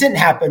didn't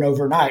happen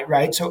overnight,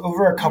 right? So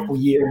over a couple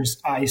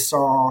years, I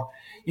saw,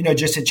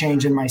 just a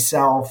change in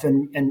myself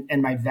and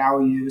my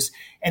values.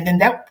 And then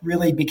that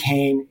really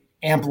became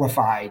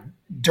amplified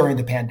during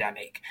the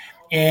pandemic.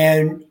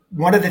 And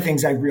one of the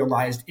things I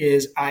realized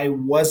is I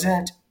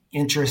wasn't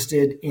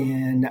interested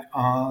in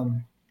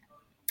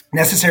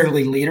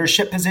necessarily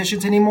leadership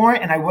positions anymore.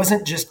 And I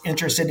wasn't just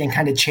interested in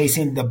kind of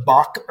chasing the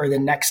buck or the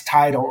next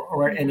title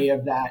or any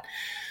of that.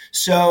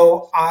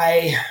 So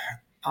I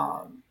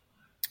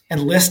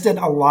enlisted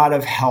a lot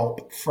of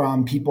help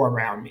from people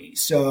around me.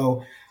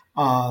 So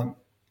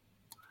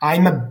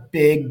I'm a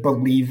big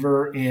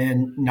believer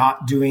in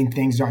not doing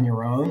things on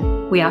your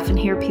own. We often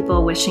hear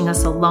people wishing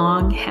us a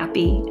long,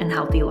 happy, and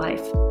healthy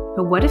life.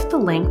 But what if the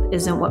length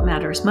isn't what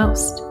matters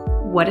most?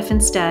 What if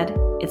instead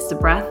it's the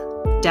breadth,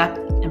 depth,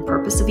 and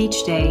purpose of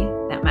each day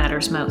that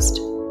matters most?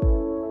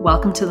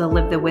 Welcome to the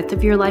Live the Width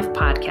of Your Life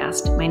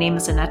podcast. My name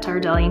is Annette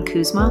Ardelian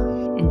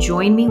Kuzma, and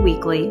join me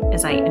weekly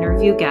as I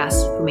interview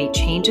guests who made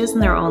changes in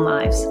their own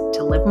lives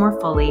to live more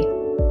fully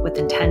with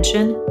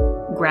intention,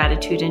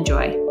 gratitude, and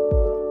joy.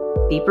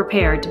 Be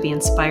prepared to be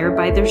inspired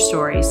by their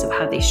stories of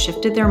how they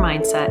shifted their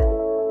mindset,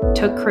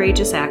 took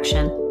courageous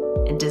action,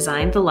 and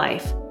designed the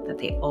life that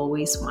they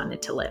always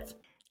wanted to live.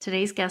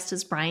 Today's guest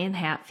is Brian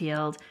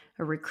Hatfield,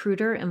 a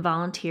recruiter and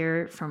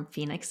volunteer from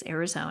Phoenix,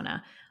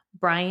 Arizona.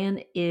 Brian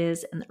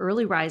is an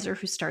early riser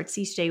who starts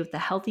each day with a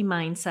healthy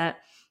mindset,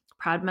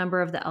 proud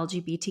member of the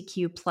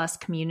LGBTQ plus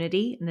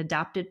community, an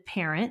adopted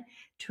parent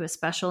to a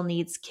special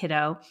needs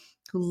kiddo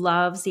who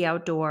loves the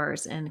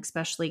outdoors and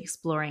especially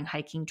exploring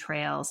hiking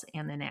trails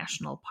and the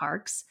national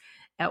parks.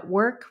 At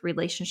work,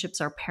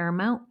 relationships are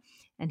paramount,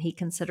 and he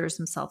considers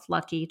himself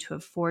lucky to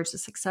have forged a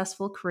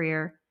successful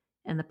career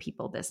in the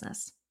people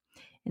business.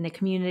 In the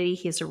community,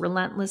 he is a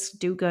relentless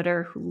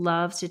do-gooder who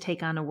loves to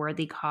take on a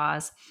worthy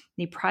cause,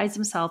 and he prides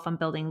himself on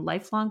building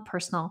lifelong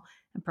personal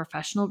and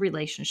professional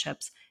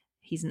relationships.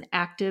 He's an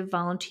active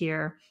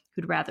volunteer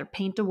who'd rather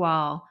paint a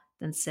wall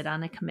than sit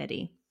on a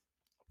committee.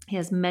 He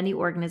has many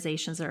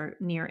organizations that are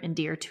near and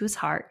dear to his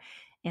heart,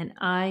 and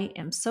I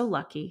am so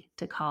lucky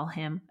to call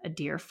him a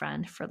dear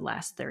friend for the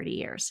last 30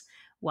 years.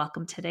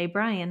 Welcome today,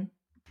 Brian.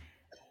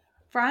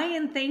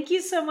 Brian, thank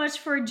you so much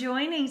for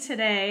joining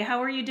today.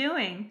 How are you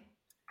doing?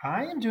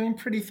 I am doing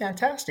pretty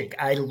fantastic.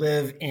 I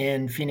live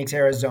in Phoenix,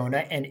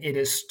 Arizona, and it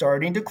is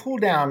starting to cool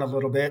down a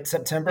little bit.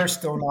 September is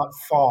still not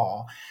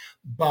fall,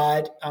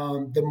 but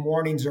the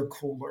mornings are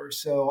cooler.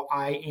 So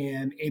I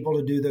am able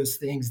to do those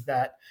things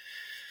that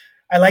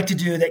I like to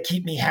do that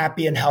keep me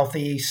happy and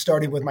healthy,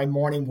 starting with my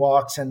morning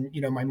walks and,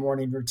 my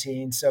morning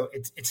routine. So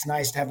it's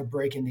nice to have a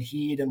break in the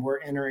heat, and we're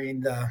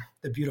entering the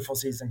beautiful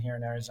season here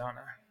in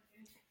Arizona.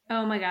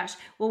 Oh my gosh.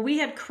 Well, we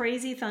had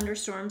crazy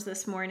thunderstorms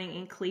this morning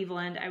in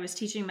Cleveland. I was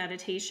teaching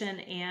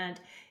meditation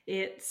and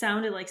it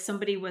sounded like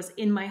somebody was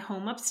in my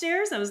home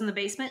upstairs. I was in the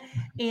basement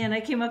and I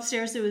came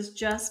upstairs. It was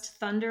just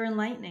thunder and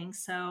lightning.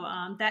 So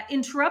that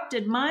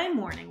interrupted my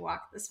morning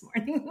walk this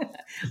morning.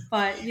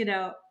 But,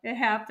 it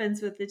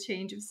happens with the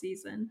change of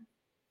season.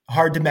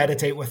 Hard to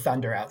meditate with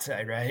thunder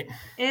outside, right?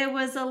 It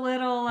was a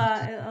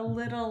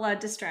little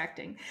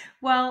distracting.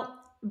 Well,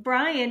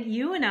 Brian,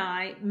 you and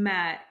I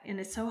met, and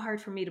it's so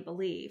hard for me to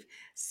believe,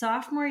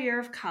 sophomore year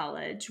of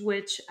college,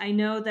 which I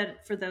know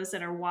that for those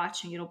that are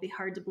watching, it'll be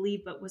hard to believe,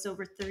 but was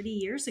over 30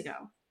 years ago.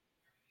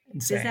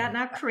 Insane. Is that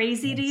not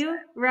crazy to you?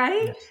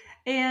 Right? Yes.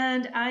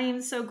 And I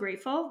am so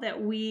grateful that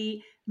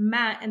we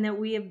met and that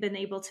we have been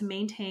able to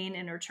maintain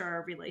and nurture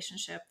our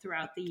relationship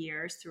throughout the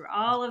years, through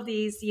all of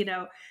these,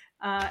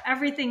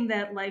 everything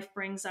that life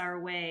brings our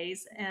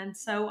ways. And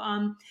so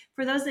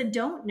for those that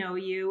don't know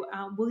you,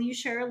 will you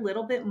share a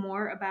little bit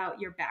more about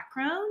your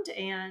background?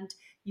 And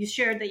you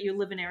shared that you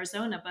live in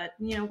Arizona, but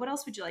what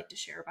else would you like to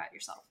share about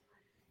yourself?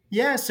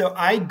 Yeah, so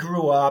I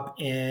grew up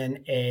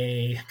in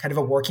a kind of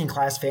a working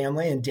class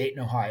family in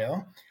Dayton,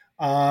 Ohio.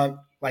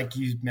 Like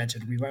you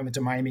mentioned, we went to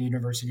Miami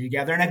University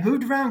together, and I've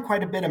moved around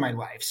quite a bit in my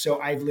life.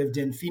 So I've lived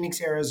in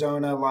Phoenix,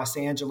 Arizona, Los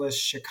Angeles,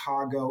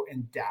 Chicago,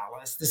 and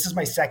Dallas. This is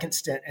my second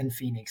stint in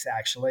Phoenix,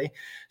 actually.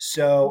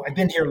 So I've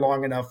been here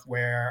long enough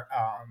where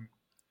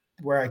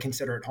I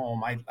consider it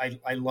home.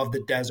 I love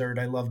the desert.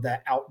 I love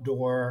the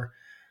outdoor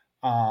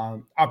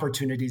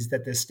opportunities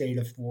that this state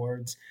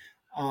affords.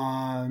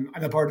 I'm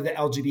a part of the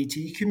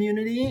LGBT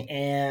community,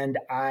 and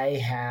I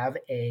have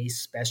a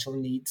special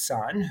needs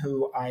son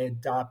who I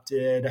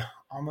adopted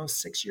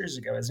almost 6 years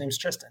ago. His name's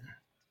Tristan.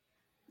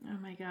 Oh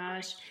my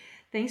gosh.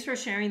 Thanks for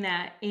sharing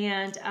that.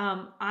 And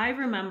I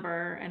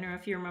remember, I don't know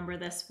if you remember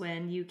this,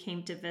 when you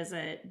came to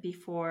visit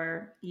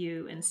before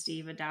you and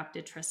Steve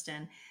adopted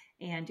Tristan,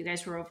 and you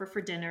guys were over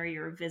for dinner, you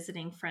were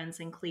visiting friends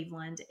in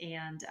Cleveland,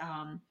 and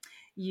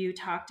you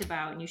talked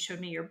about, and you showed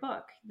me your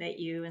book that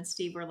you and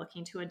Steve were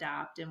looking to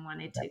adopt and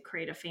wanted to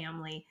create a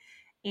family.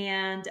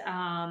 And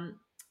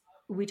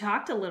we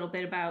talked a little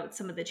bit about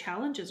some of the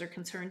challenges or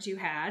concerns you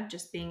had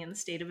just being in the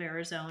state of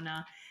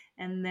Arizona.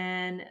 And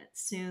then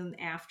soon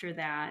after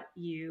that,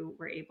 you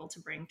were able to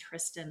bring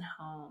Tristan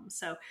home.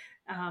 So,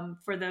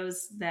 for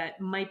those that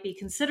might be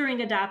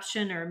considering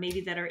adoption or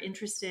maybe that are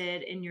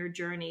interested in your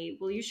journey,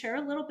 will you share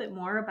a little bit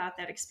more about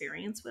that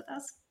experience with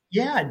us?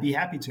 Yeah, I'd be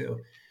happy to.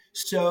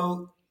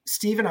 So,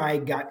 Steve and I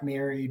got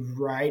married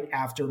right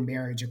after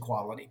marriage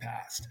equality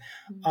passed,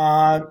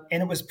 and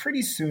it was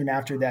pretty soon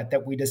after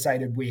that we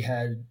decided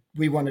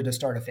we wanted to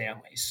start a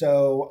family.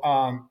 So,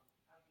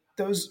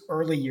 those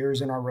early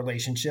years in our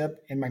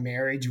relationship in my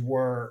marriage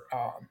were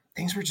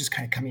things were just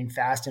kind of coming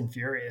fast and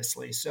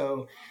furiously.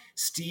 So,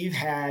 Steve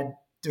had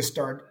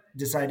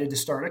decided to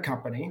start a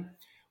company.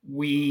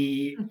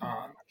 He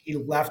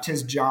left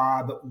his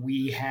job.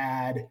 We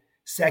had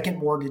second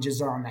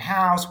mortgages on the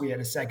house. We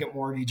had a second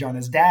mortgage on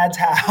his dad's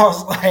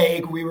house.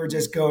 Like we were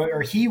just going,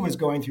 or he was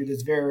going through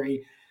this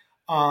very,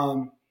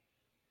 um,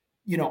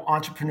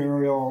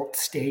 entrepreneurial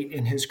state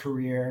in his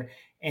career.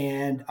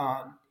 And,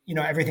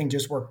 everything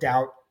just worked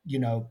out,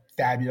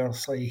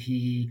 fabulously.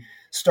 He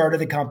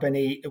started the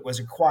company. It was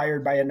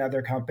acquired by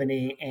another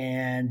company.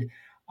 And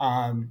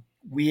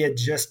we had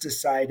just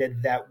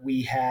decided that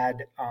we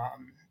had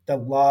the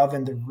love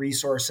and the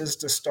resources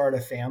to start a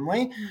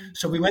family.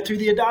 So we went through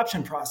the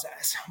adoption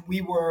process.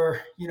 We were,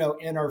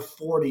 in our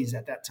 40s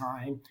at that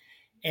time.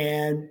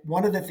 And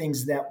one of the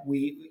things that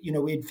we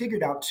had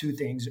figured out two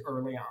things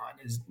early on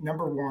is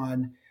number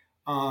one,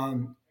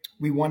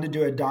 we wanted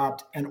to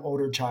adopt an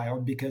older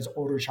child because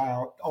older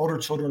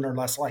children are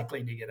less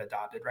likely to get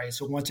adopted, right?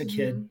 So once a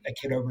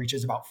kiddo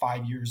reaches about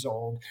 5 years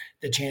old,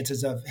 the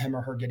chances of him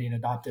or her getting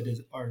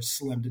adopted are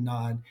slim to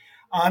none.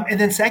 And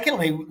then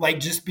secondly,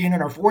 like just being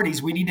in our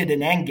 40s, we needed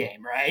an end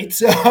game, right?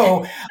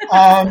 So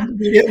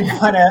we didn't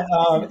want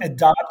to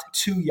adopt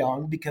too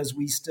young because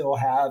we still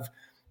have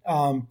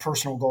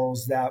personal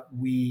goals that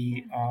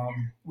we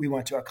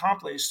want to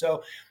accomplish.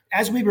 So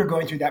as we were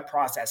going through that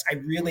process, I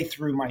really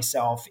threw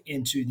myself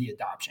into the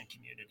adoption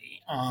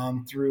community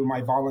through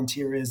my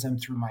volunteerism,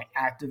 through my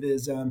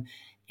activism.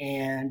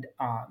 And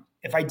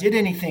if I did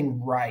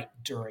anything right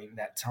during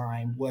that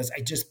time was I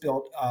just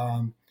built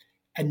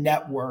a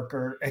network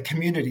or a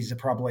community is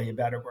probably a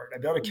better word. I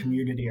built a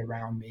community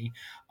around me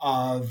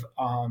of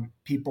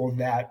people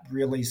that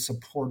really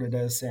supported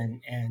us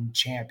and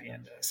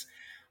championed us.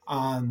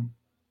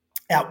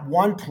 At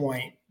one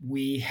point,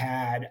 we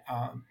had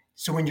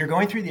so when you're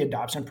going through the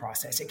adoption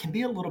process, it can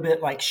be a little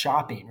bit like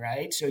shopping,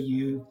 right? So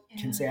you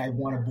can say, I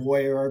want a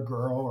boy or a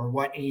girl or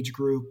what age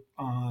group,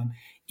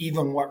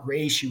 even what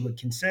race you would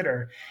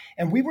consider.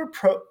 And we were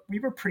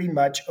pretty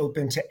much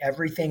open to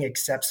everything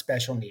except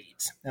special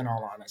needs, in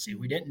all honesty.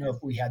 We didn't know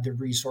if we had the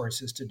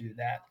resources to do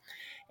that.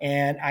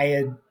 And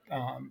I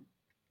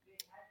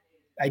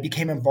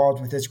became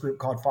involved with this group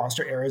called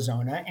Foster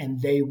Arizona,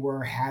 and they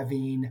were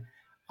having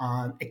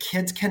a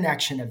Kids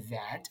Connection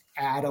event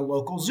at a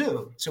local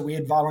zoo. So we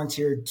had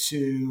volunteered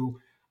to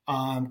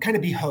kind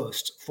of be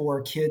host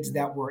for kids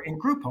that were in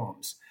group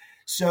homes.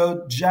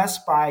 So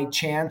just by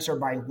chance or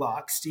by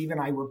luck, Steve and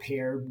I were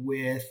paired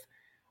with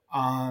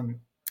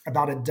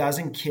about a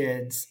dozen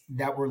kids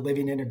that were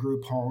living in a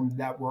group home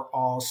that were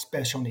all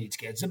special needs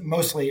kids,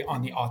 mostly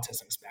on the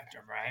autism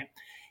spectrum, right?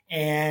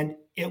 And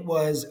it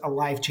was a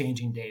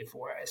life-changing day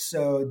for us.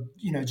 So,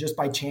 just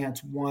by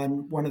chance,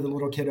 one of the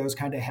little kiddos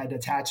kind of had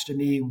attached to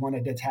me, one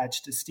had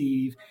attached to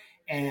Steve,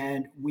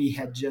 and we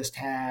had just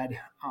had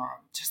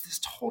just this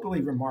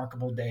totally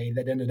remarkable day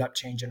that ended up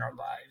changing our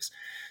lives.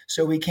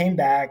 So we came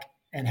back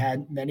and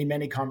had many,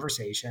 many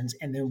conversations,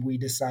 and then we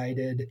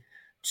decided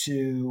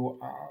to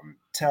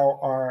tell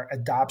our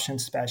adoption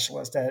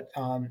specialist at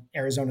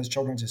Arizona's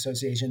Children's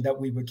Association that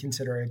we would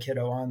consider a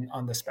kiddo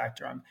on the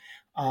spectrum.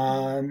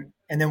 And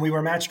then we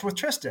were matched with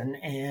Tristan.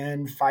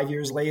 And 5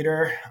 years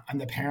later, I'm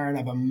the parent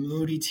of a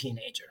moody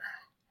teenager.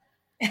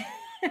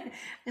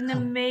 An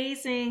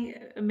amazing,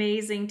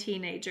 amazing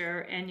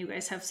teenager. And you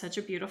guys have such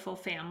a beautiful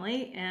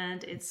family.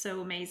 And it's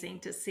so amazing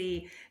to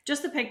see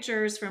just the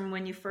pictures from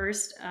when you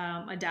first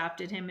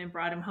adopted him and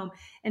brought him home.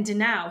 And to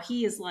now,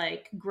 he is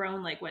like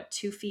grown like what,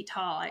 2 feet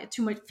tall,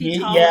 2 much feet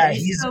tall. Yeah,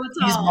 he's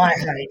my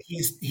height.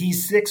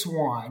 He's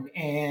 6'1".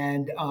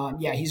 And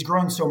he's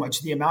grown so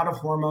much. The amount of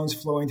hormones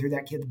flowing through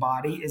that kid's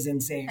body is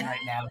insane right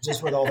now,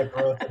 just with all the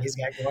growth that he's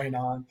got going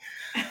on.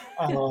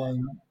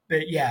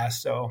 But yeah,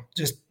 so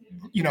just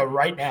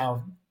right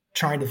now,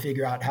 trying to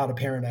figure out how to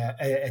parent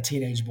a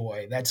teenage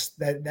boy. That's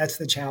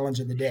the challenge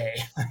of the day.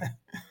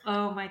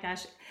 Oh my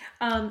gosh.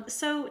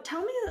 So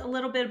tell me a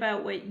little bit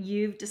about what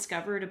you've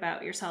discovered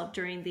about yourself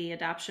during the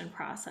adoption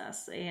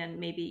process and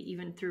maybe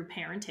even through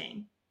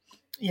parenting.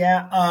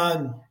 Yeah.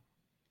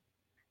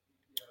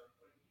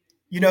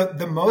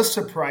 The most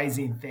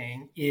surprising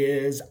thing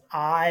is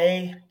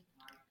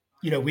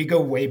we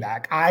go way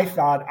back. I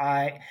thought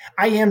I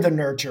am the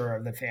nurturer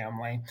of the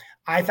family.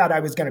 I thought I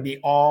was going to be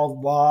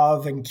all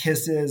love and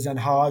kisses and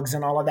hugs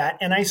and all of that.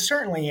 And I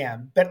certainly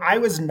am, but I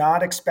was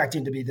not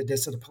expecting to be the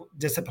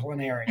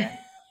disciplinarian.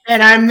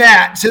 And I'm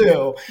that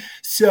too.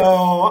 So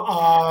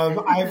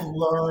I've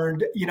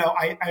learned,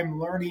 I'm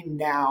learning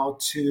now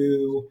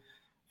to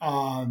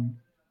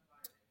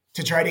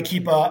to try to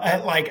keep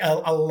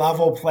a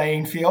level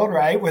playing field,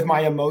 right, with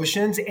my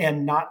emotions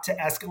and not to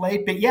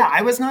escalate. But yeah,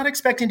 I was not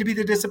expecting to be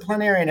the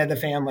disciplinarian of the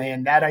family,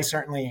 and that I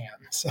certainly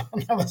am. So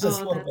that was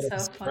just Oh, a little that's bit of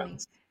a so funny.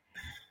 surprise.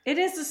 It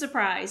is a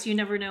surprise. You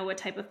never know what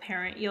type of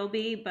parent you'll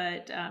be,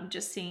 but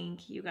just seeing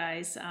you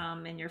guys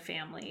and your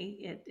family,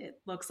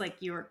 it looks like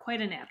you're quite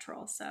a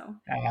natural. So,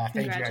 Thank you. I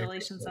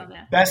congratulations appreciate on it.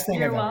 that. Best thing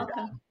You're I've ever welcome.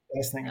 done.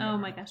 Best thing I've Oh ever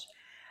my done.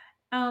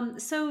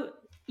 gosh. So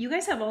you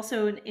guys have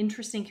also an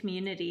interesting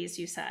community, as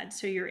you said.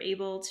 So you're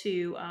able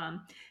to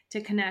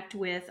connect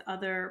with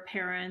other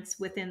parents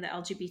within the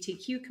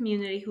LGBTQ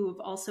community who have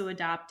also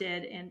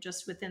adopted, and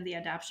just within the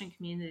adoption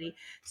community.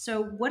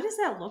 So what does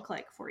that look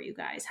like for you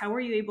guys? How are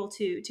you able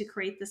to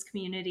create this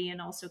community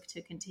and also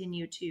to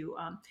continue to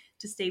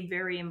stay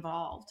very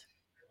involved?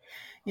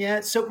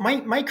 Yeah, so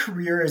my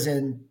career is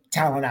in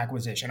talent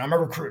acquisition. I'm a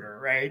recruiter,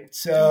 right? Oh,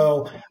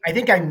 So I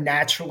think I'm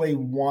naturally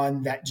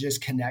one that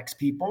just connects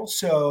people.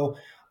 So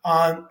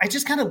I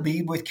just kind of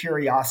lead with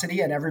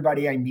curiosity, and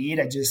everybody I meet,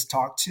 I just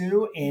talk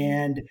to, mhm.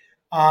 and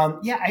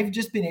yeah, I've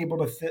just been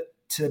able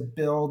to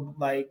build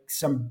like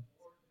some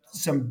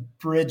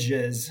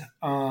bridges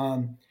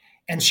and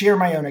share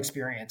my own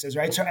experiences,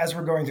 right? So as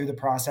we're going through the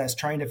process,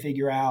 trying to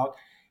figure out,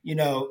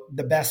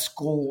 the best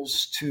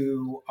schools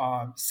to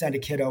send a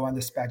kiddo on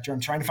the spectrum,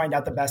 trying to find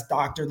out the best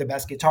doctor, the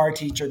best guitar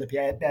teacher, the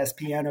best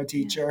piano Yeah.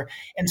 teacher.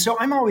 And so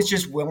I'm always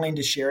just willing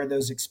to share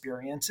those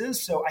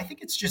experiences. So I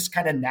think it's just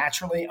kind of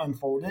naturally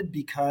unfolded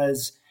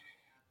because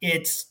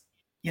it's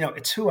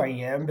it's who I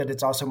am, but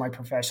it's also my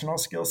professional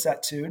skill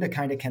set too to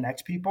kind of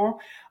connect people.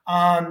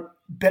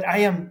 But I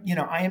am,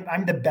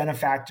 I'm the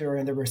benefactor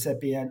and the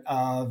recipient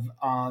of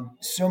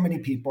so many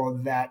people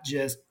that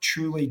just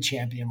truly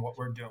champion what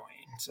we're doing.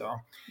 So,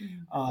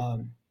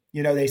 Mm.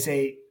 they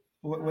say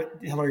what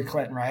Hillary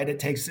Clinton, right? It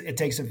takes a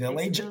Takes a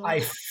village. I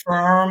village.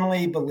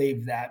 firmly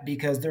believe that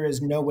because there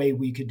is no way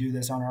we could do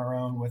this on our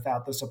own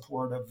without the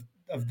support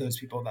of those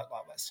people that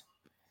love us.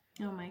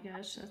 Oh my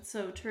gosh, that's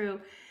so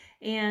true.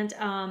 And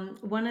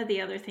one of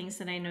the other things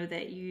that I know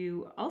that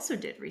you also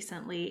did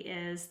recently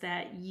is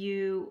that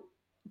you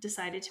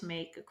decided to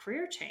make a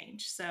career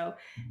change. So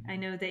I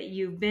know that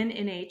you've been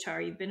in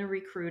HR, you've been a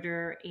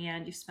recruiter,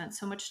 and you've spent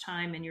so much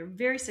time and you're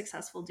very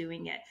successful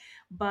doing it.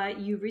 But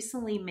you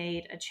recently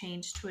made a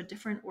change to a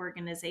different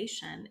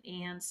organization.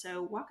 And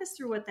so walk us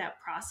through what that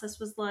process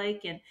was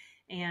like,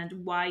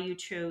 and why you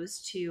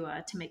chose to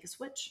make a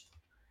switch.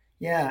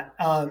 Yeah.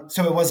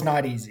 So it was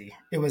not easy.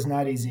 It was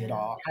not easy at Yeah.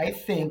 all. I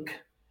think,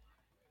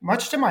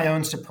 much to my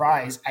own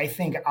surprise, I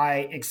think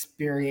I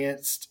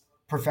experienced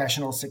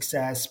professional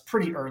success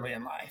pretty early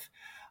in life.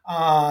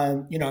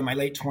 In my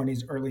late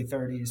 20s, early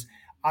 30s,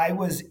 I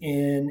was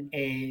in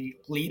a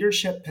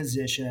leadership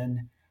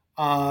position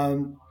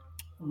um,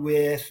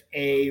 with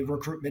a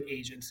recruitment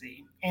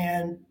agency.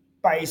 And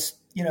by,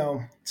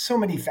 so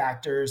many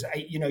factors,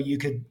 you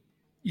could,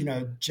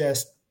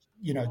 just,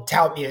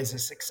 tout me as a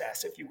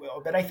success, if you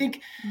will. But I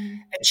think Mhm.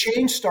 a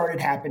change started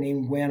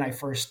happening when I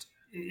first,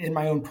 in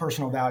my own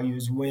personal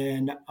values,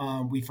 when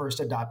we first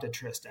adopted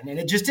Tristan, and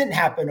it just didn't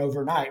happen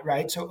overnight,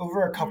 right? So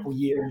over a Yeah. couple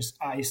years,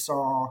 I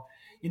saw,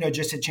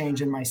 just a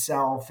change in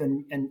myself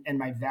and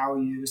my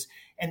values,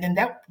 and then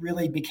that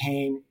really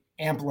became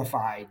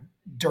amplified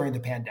during the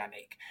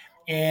pandemic.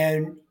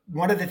 And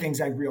one of the things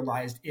I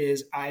realized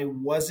is I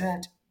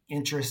wasn't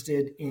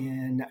interested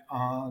in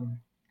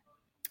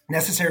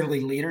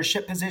necessarily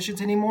leadership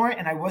positions anymore.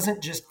 And I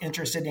wasn't just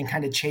interested in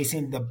kind of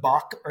chasing the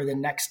buck or the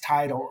next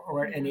title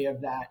or Yeah. any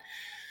of that.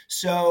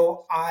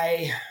 So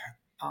I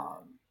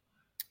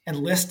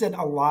enlisted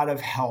a lot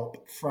of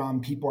help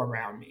from people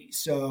around me.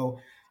 So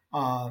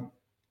um,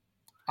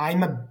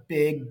 I'm a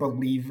big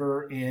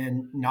believer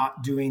in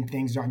not doing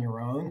things on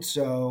your own.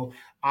 So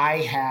I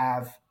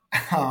have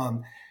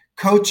um,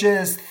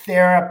 coaches,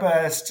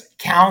 therapists,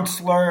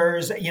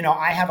 counselors.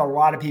 I have a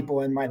lot of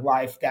people in my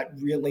life that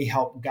really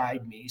help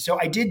guide me. So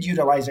I did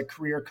utilize a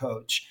career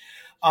coach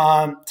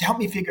to help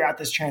me figure out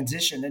this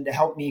transition and to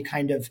help me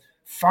kind of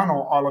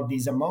funnel all of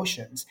these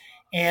emotions.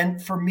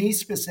 And for me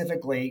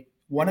specifically,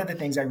 one of the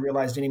things I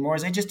realized anymore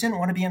is I just didn't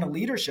want to be in a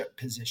leadership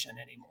position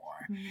anymore.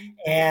 Mhm.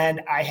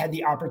 And I had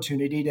the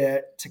opportunity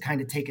to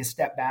kind of take a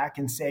step back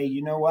and say,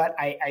 you know what,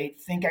 I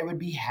think I would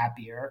be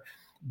happier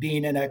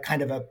being in a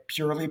kind of a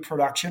purely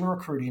production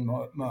recruiting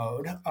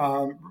mode,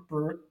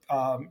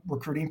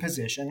 recruiting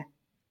position,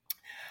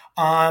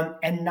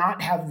 and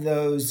not have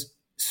those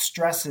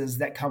stresses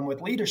that come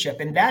with leadership.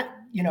 And that,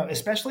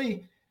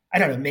 especially, I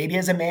don't know, maybe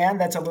as a man,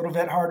 that's a little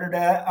bit harder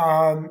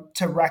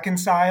to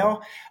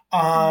reconcile.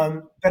 Yeah.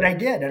 But I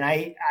did, and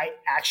I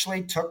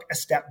actually took a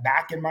step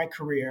back in my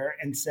career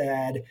and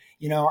said,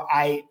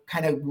 I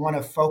kind of want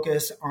to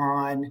focus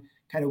on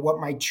kind of what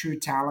my true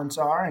talents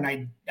are, and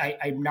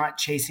I'm not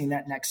chasing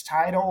that next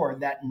title or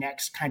that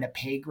next kind of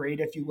pay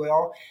grade, if you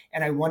will.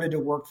 And I wanted to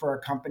work for a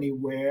company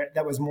where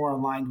that was more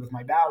aligned with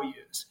my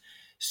values.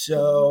 Mhm.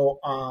 So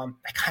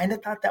I kind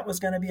of thought that was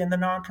going to be in the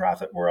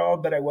nonprofit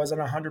world, but I wasn't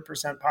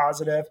 100%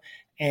 positive.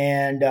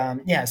 And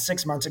yeah,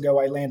 6 months ago,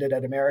 I landed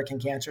at American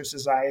Cancer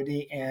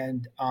Society,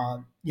 and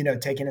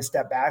taking a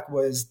step back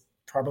was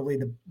probably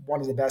one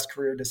of the best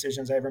career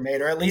decisions I ever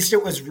made, or at least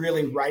it was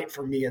really right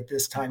for me at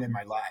this time in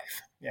my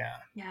life. Yeah.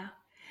 Yeah.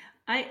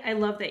 I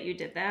love that you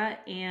did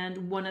that.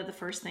 And one of the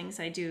first things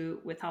I do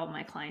with all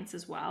my clients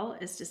as well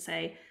is to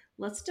say,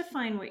 let's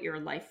define what your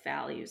life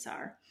values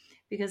are.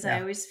 Because I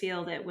Yeah. always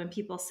feel that when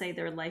people say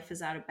their life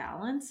is out of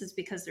balance, is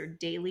because their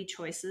daily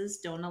choices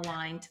don't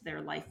align to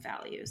their life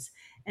values.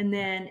 And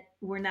then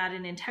we're not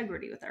in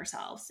integrity with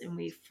ourselves and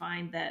we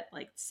find that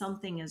like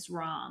something is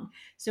wrong.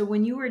 So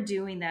when you were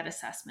doing that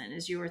assessment,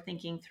 as you were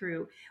thinking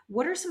through,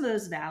 what are some of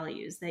those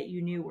values that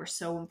you knew were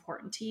so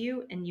important to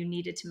you and you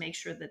needed to make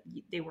sure that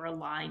they were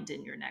aligned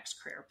in your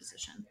next career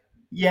position?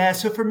 Yeah,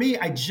 so for me,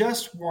 I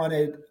just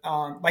wanted,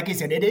 like I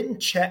said,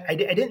 I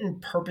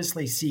didn't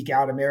purposely seek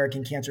out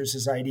American Cancer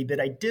Society, but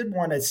I did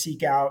want to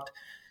seek out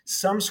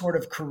some sort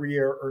of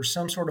career or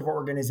some sort of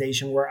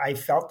organization where I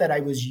felt that I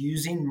was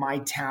using my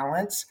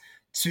talents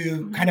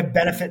to kind Mhm. of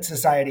benefit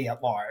society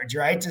at large,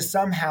 right? To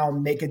somehow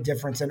make a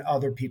difference in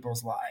other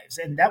people's lives.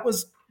 And that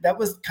was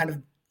kind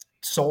of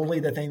solely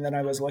the thing that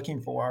I was looking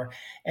for.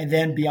 And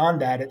then beyond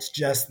that, it's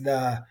just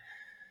the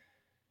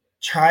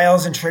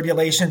trials and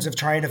tribulations of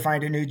trying to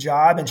find a new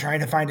job and trying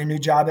to find a new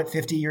job at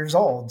 50 years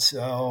old.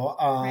 So,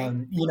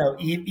 Right.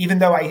 even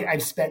though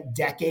I've spent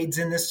decades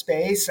in this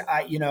space,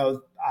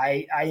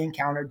 I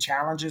encountered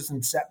challenges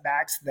and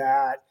setbacks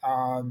that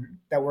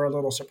were a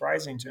little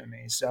surprising to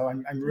me. So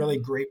I'm really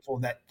Mhm. grateful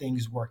that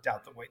things worked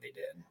out the way they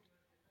did.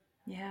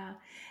 Yeah.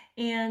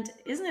 And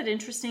isn't it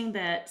interesting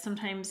that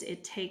sometimes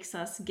it takes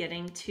us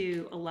getting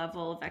to a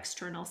level of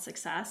external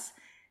success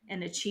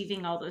and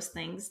achieving all those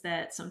things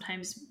that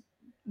sometimes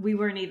we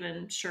weren't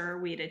even sure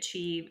we'd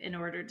achieve in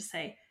order to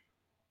say,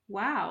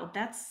 wow,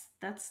 that's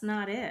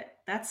not it.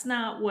 That's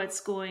not what's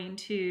going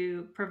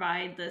to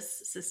provide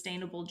this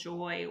sustainable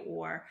joy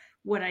or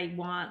what I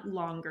want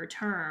longer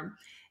term.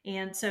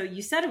 And so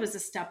you said it was a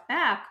step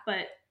back,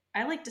 but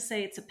I like to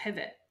say it's a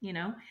pivot, you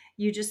know.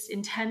 You just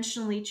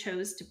intentionally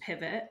chose to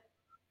pivot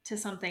to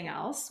something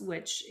else,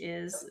 which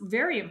is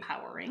very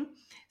empowering.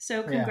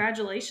 So Yeah.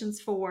 congratulations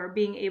for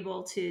being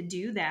able to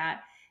do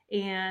that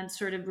and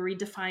sort of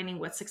redefining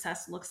what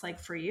success looks like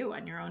for you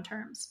on your own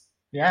terms.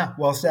 Yeah.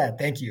 Well said.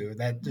 Thank you.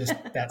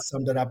 That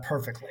summed it up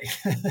perfectly.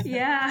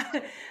 Yeah.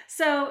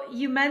 So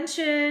you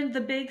mentioned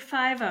the big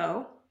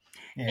 50.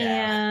 Yeah.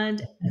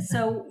 And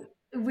so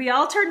we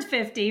all turned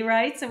 50,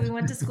 right? So we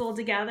went to school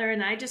together,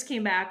 and I just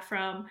came back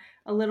from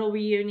a little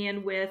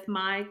reunion with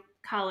my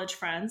college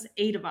friends,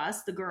 8 of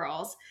us, the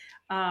girls.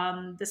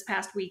 This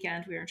past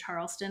weekend, we were in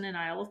Charleston and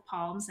Isle of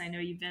Palms. I know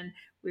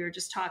we were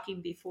just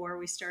talking before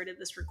we started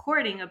this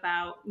recording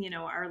about,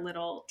 our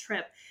little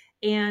trip.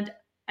 And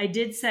I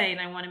did say,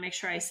 and I want to make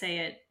sure I say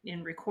it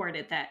and record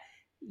it, that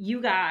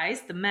you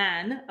guys, the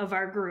men of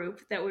our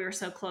group that we were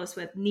so close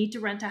with, need to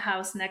rent a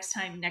house next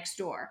time next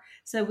door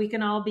so we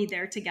can all be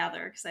there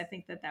together because I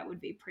think that would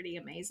be pretty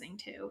amazing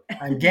too.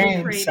 I'm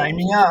game. Sign Recreating.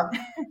 me up.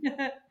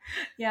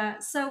 Yeah.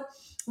 So,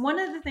 one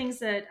of the things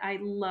that I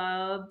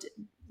loved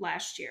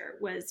last year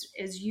was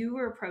as you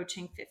were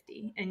approaching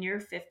 50 and your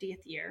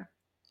 50th year,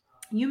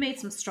 you made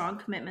some strong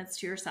commitments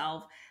to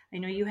yourself. I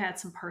know you had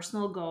some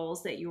personal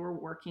goals that you were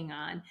working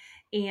on.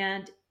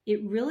 And it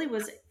really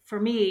was, for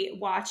me,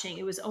 watching,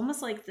 it was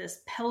almost like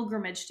this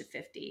pilgrimage to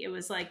 50. It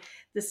was like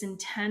this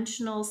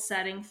intentional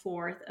setting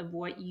forth of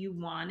what you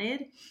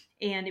wanted.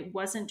 And it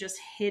wasn't just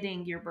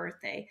hitting your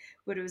birthday,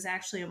 but it was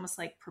actually almost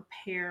like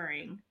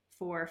preparing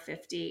for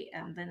 50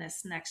 and then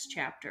this next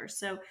chapter.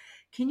 So,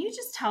 can you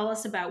just tell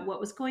us about what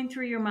was going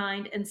through your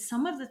mind and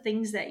some of the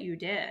things that you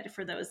did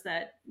for those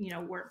that,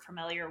 weren't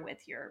familiar with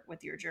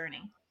your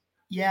journey?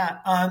 Yeah.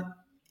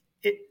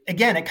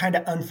 It kind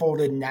of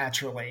unfolded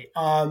naturally.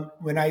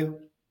 When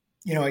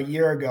a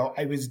year ago,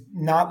 I was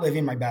not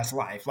living my best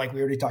life. Like we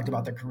already talked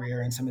about the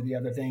career and some of the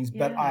other things,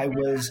 but Yeah.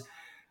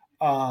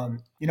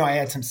 I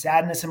had some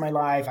sadness in my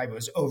life. I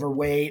was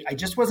overweight. I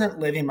just wasn't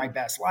living my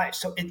best life.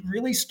 So it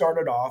really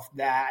started off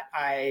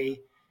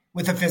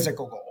with a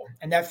physical goal.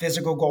 And that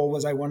physical goal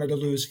was I wanted to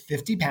lose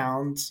 50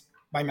 pounds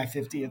by my Oh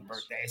 50th gosh.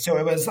 birthday.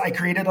 So I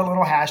created a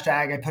little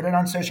hashtag. I put it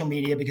on social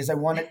media because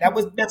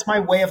that's my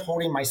way of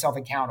holding myself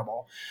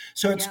accountable.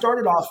 So it Yep.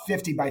 started off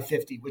 50 by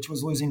 50, which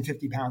was losing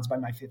 50 pounds by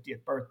my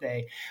 50th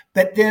birthday.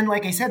 But then,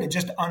 like I said, it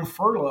just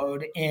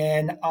unfurled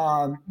in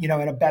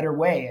a better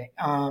way.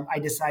 I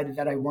decided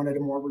that I wanted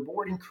a more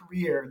rewarding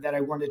career, that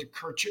I wanted to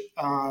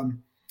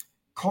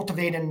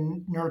cultivate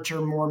and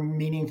nurture more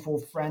meaningful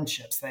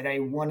friendships, that I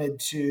wanted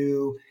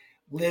to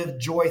live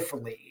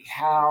joyfully,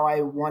 how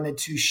I wanted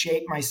to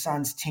shape my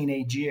son's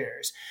teenage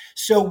years.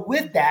 So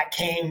with that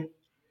came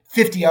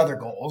 50 other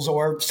goals,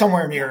 or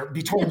somewhere Yeah. near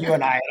between you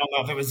and I don't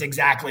know if it was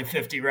exactly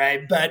 50,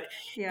 right? But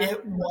Yeah.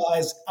 it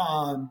was,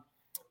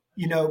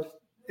 you know,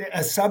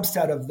 a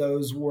subset of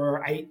those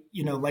were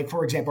like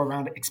for example,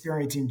 around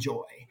experiencing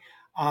joy.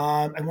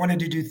 I wanted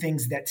to do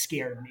things that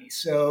scared me.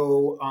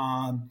 So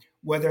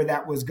whether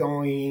that was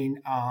going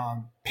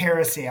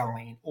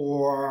parasailing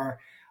or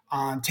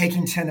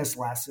taking tennis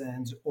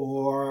lessons,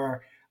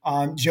 or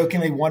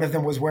jokingly, one of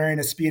them was wearing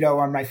a Speedo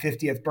on my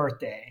 50th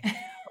birthday.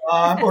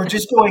 Or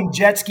just going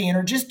jet skiing,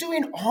 or just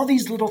doing all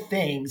these little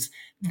things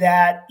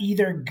that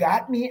either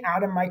got me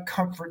out of my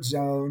comfort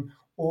zone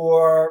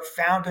or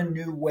found a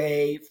new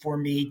way for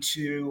me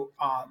to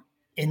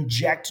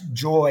inject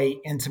joy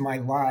into my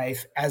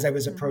life as I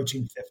was Mhm.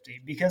 approaching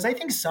 50. Because I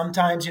think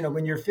sometimes,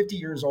 when you're 50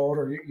 years old,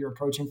 or you're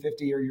approaching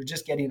 50, or you're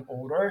just getting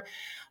older,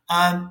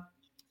 um,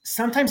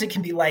 sometimes it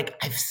can be like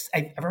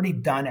I've already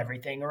done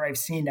everything, or I've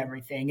seen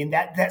everything, and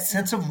that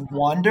sense of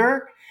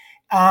wonder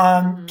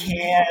Mhm.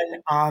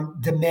 can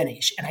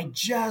diminish. And I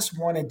just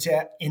wanted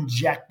to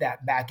inject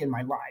that back in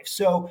my life.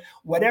 So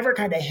whatever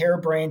kind of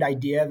harebrained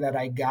idea that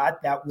I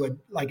got that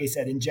would, like I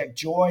said, inject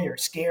joy or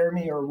scare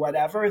me or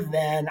whatever,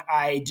 then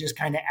I just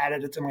kind of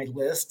added it to my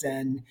list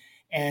and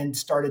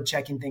started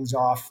checking things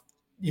off,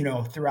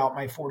 throughout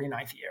my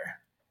 49th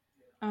year.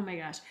 Oh my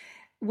gosh.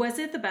 Was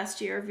it the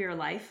best year of your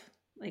life?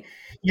 Like,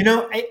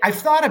 I've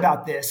thought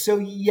about this. So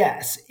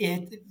yes,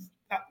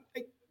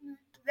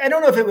 I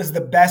don't know if it was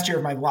the best year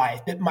of my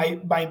life, but my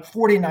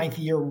 49th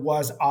year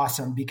was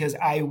awesome because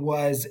I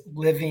was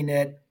living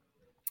it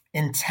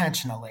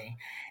intentionally.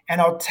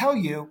 And I'll tell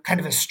you, kind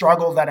of a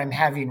struggle that I'm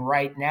having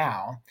right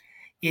now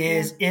yeah.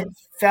 is it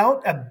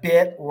felt a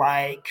bit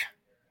like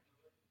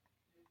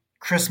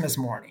Christmas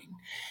morning.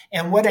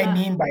 And what I Uh,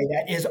 mean by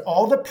that is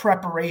all the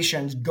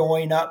preparations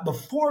going up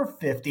before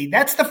 50.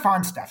 That's the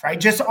fun stuff, right?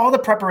 Just all the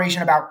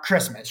preparation about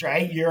Christmas,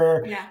 right?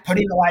 You're yeah.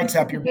 putting the lights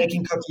up, you're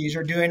baking cookies,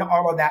 you're doing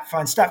all of that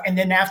fun stuff. And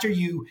then after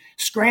you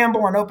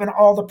scramble and open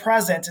all the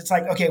presents, it's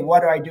like, okay,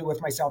 what do I do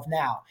with myself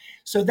now?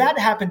 So that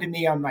happened to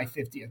me on my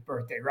 50th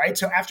birthday, right?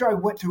 So after I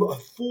went through a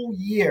full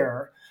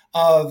year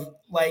of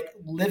like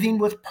living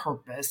with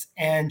purpose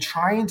and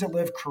trying to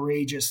live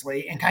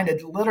courageously and kind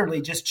of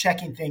literally just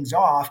checking things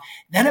off,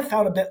 then it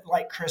felt a bit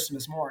like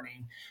Christmas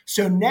morning.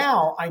 So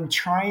now I'm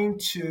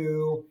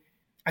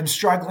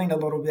struggling a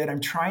little bit. I'm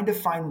trying to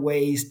find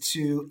ways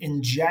to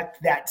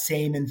inject that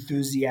same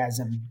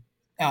enthusiasm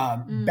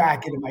mm.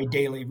 back into my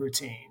daily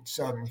routine.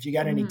 So if you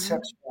got any Hmm.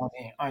 tips for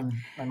me,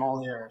 I'm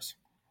all ears.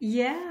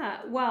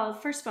 Yeah. Well,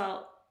 first of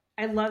all,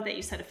 I love that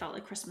you said it felt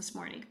like Christmas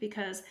morning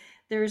because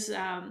there's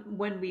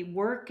when we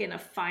work in a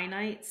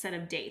finite set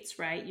of dates,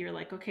 right? You're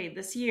like, okay,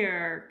 this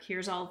year,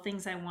 here's all the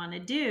things I want to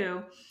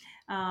do.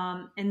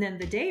 And then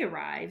the day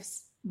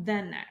arrives.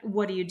 Then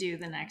what do you do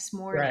the next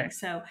morning? Right.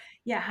 So,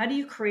 yeah, how do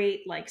you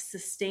create like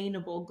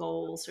sustainable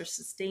goals or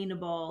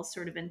sustainable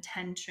sort of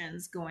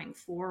intentions going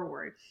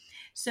forward?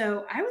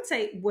 So, I would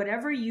say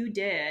whatever you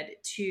did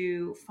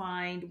to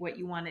find what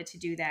you wanted to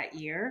do that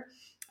year,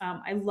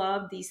 I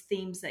love these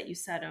themes that you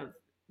said of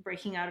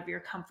breaking out of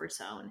your comfort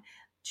zone,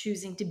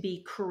 choosing to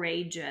be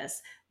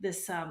courageous,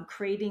 this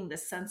creating the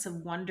sense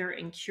of wonder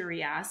and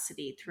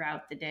curiosity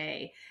throughout the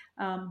day.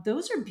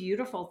 Those are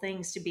beautiful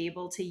things to be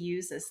able to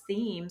use as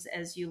themes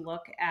as you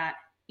look at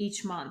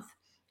each month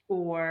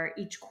or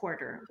each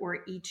quarter or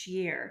each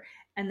year,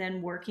 and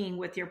then working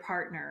with your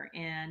partner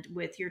and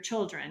with your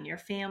children, your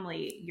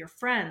family, your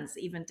friends,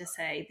 even to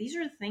say, these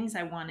are the things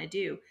I want to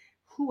do.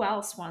 Who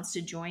else wants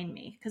to join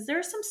me? Because there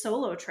are some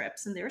solo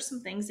trips and there are some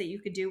things that you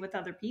could do with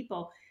other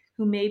people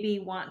who maybe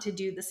want to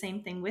do the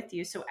same thing with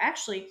you. So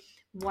actually,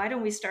 why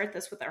don't we start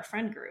this with our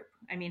friend group?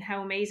 I mean,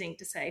 how amazing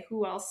to say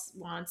who else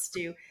wants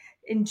to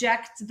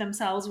inject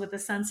themselves with a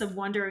sense of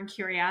wonder and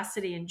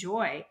curiosity and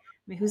joy? I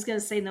mean, who's going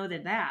to say no to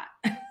that?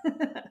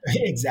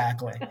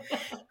 Exactly.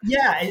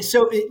 Yeah.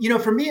 So,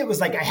 for me, it was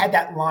like I had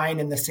that line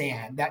in the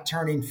sand, that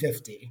turning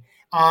 50,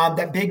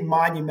 that big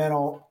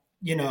monumental,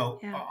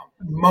 Yeah.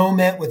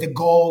 moment with a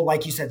goal,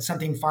 like you said,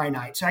 something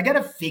finite. So I got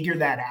to figure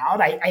that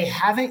out. I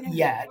haven't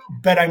Yeah. yet,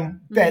 but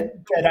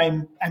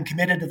Hmm. I'm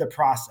committed to the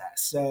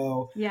process.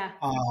 So, Yeah.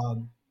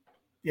 um,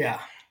 yeah.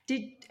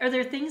 Are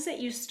there things that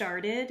you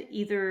started,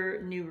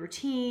 either new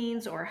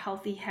routines or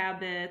healthy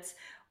habits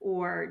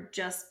or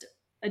just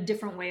a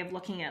different way of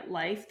looking at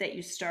life that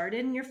you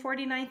started in your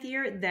 49th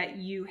year that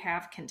you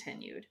have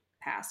continued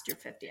past your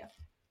 50th?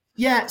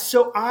 Yeah,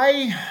 so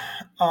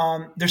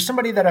there's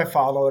somebody that I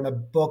follow in a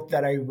book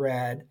that I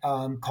read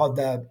called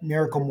The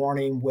Miracle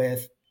Morning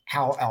with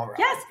Hal Elrod.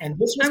 Yes, And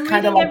this was I'm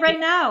kind of reading like, it right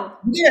now.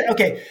 yeah,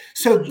 okay.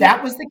 So Yeah.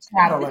 that was the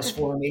catalyst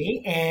for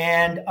me.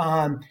 And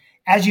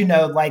as you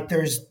know, like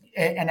there's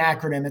an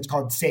acronym, it's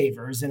called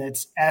SAVERS, and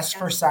it's S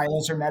for Yes.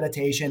 silence or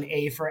meditation,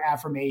 A for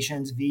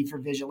affirmations, V for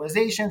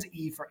visualizations,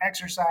 E for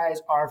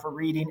exercise, R for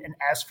reading, and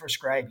S for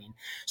scribing.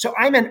 So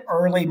I'm an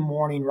early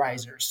morning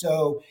riser.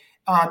 So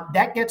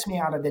that gets me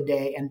out of the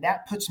day, and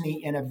that puts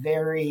me in a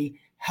very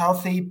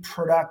healthy,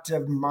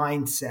 productive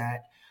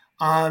mindset.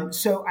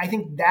 So I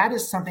think that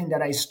is something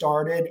that I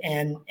started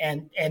and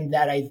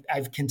that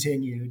I've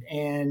continued,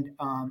 and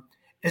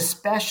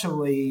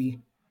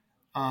especially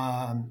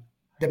um,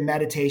 the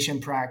meditation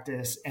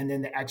practice, and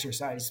then the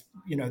exercise.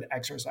 The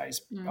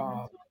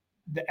Hmm.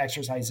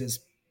 exercises.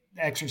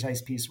 the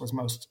exercise piece was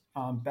most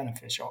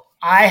beneficial.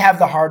 I have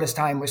the hardest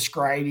time with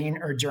scribing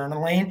or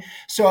journaling.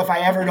 So if I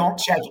ever Okay. don't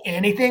check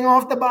anything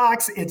off the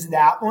box, it's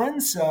that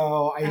one.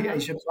 So I Uh-huh.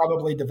 should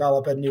probably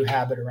develop a new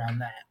habit around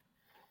that.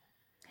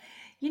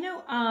 You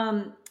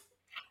know,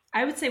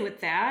 I would say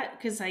with that,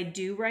 because I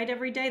do write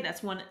every day,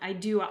 that's one I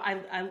do.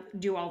 I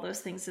do all those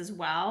things as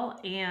well.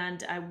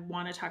 And I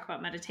want to talk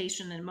about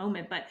meditation in a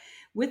moment. But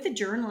with the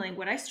journaling,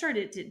 what I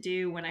started to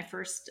do when I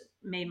first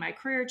made my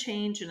career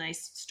change and I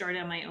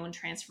started on my own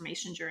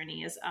transformation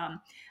journey is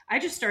I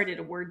just started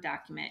a Word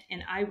document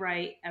and I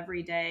write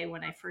every day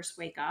when I first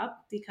wake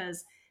up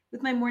because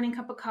with my morning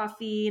cup of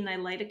coffee and I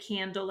light a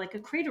candle, like I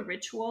create a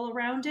ritual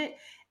around it.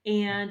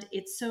 And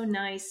it's so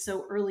nice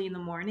so early in the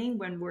morning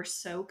when we're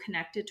so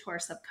connected to our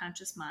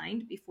subconscious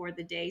mind before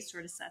the day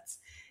sort of sets,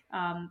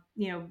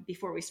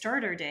 before we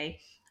start our day,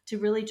 to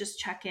really just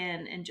check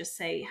in and just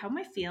say, how am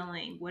I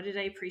feeling? What did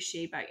I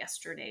appreciate about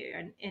yesterday?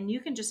 And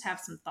you can just have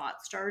some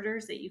thought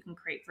starters that you can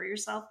create for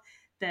yourself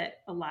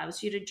that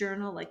allows you to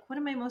journal, like, what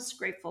am I most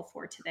grateful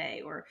for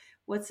today? Or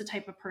what's the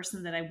type of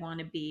person that I want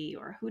to be?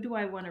 Or who do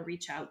I want to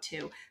reach out to?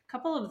 A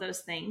couple of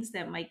those things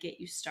that might get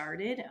you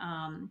started.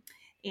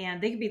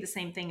 And they could be the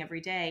same thing every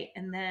day,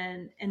 and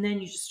then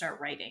you just start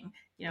writing.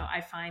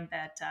 I find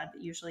that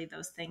usually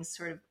those things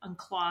sort of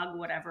unclog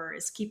whatever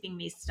is keeping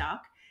me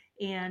stuck,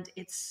 and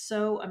it's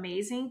so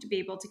amazing to be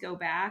able to go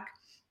back,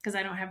 because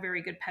I don't have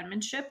very good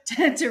penmanship,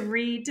 to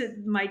read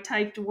my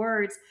typed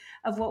words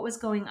of what was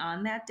going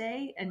on that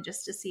day, and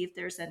just to see if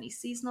there's any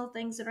seasonal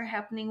things that are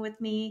happening with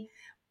me.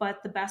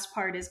 But the best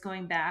part is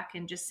going back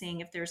and just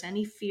seeing if there's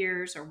any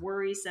fears or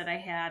worries that I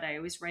had. I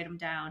always write them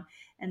down,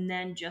 and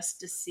then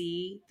just to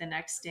see the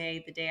next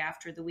day, the day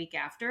after, the week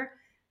after,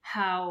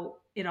 how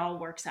it all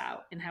works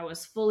out and how it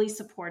was fully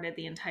supported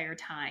the entire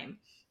time.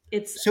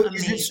 It's So is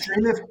it amazing.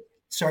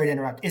 sorry to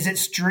interrupt, is it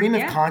stream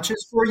of Yeah.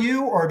 conscious for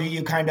you, or do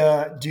you kind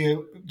of,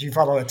 do you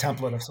follow a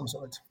template of some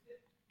sort?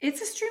 It's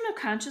a stream of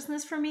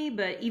consciousness for me,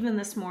 but even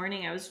this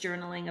morning I was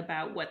journaling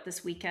about what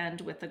this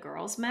weekend with the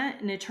girls meant,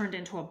 and it turned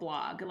into a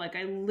blog. Like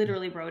I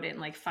literally wrote it in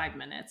like 5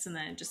 minutes and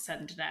then just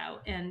sent it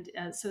out. And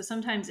so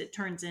sometimes it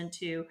turns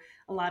into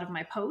a lot of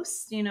my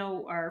posts,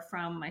 are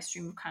from my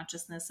stream of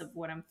consciousness of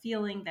what I'm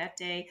feeling that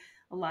day.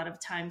 A lot of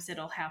times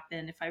it'll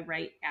happen if I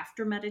write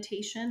after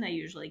meditation. I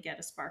usually get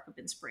a spark of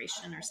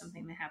inspiration or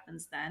something that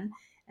happens then,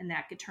 and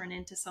that could turn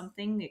into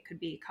something. It could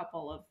be a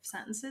couple of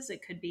sentences,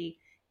 it could be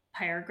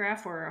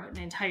paragraph or an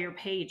entire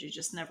page. You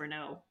just never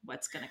know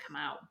what's going to come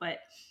out, but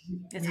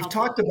it's We've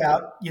talked helpful.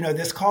 about,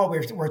 this call,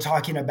 we're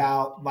talking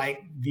about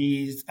like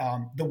these,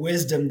 the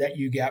wisdom that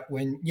you get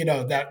when,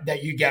 that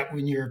you get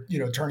when you're,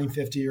 turning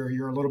 50 or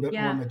you're a little bit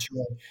more Yeah.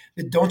 mature.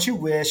 But don't you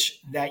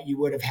wish that you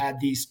would have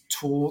had this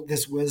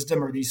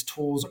wisdom or these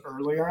tools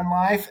earlier in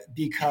life?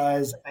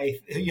 Because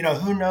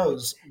who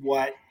knows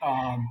what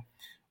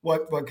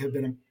could have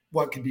been,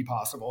 what could be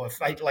possible if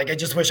I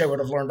just wish I would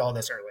have learned all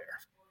this earlier.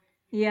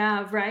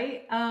 Yeah,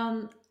 right.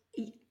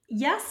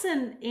 Yes,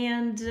 and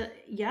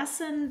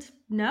yes and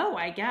no,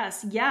 I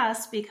guess.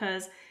 Yes,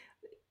 because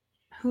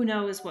who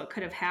knows what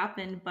could have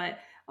happened, but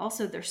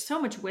also there's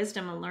so much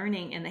wisdom and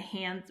learning in the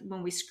hands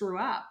when we screw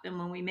up and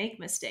when we make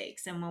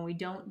mistakes and when we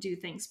don't do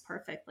things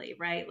perfectly,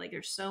 right? Like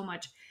there's so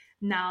much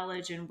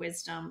knowledge and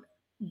wisdom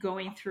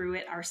going through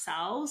it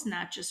ourselves,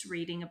 not just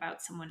reading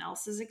about someone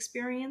else's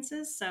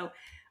experiences. So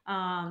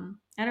I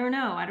don't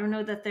know. I don't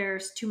know that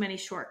there's too many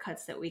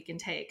shortcuts that we can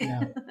take.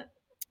 Yeah.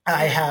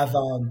 I Yeah. have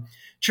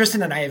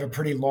Tristan and I have a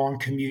pretty long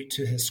commute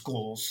to his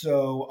school,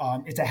 so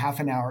it's a half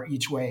an hour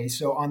each way.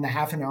 So on the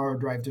half an hour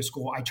drive to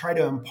school, I try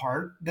to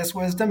impart this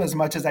wisdom as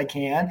much as I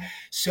can.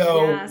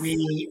 So Yes.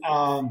 we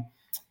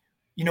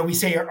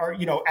say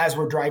as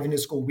we're driving to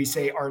school, we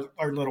say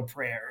our little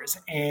prayers,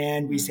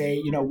 and we Mm.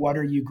 say, what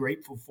are you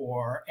grateful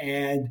for?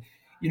 And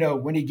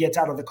when he gets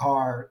out of the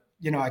car,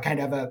 I kind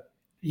of have a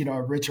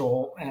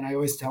ritual, and I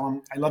always tell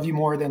him, I love you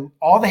more than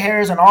all the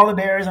hairs and all the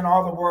bears and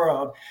all the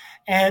world.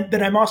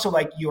 But I'm also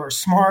like, you are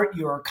smart,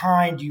 you are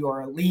kind, you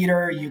are a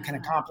leader, you can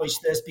Yeah. accomplish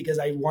this, because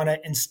I want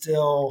to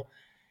instill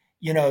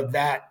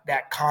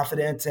that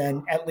confidence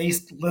and at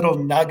least little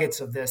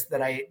nuggets of this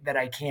that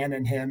I can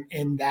in him,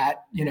 in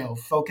that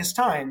focused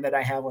time that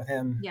I have with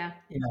him, Yeah.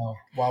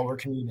 while we're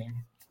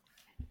commuting.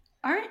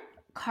 Aren't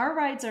car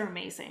rides are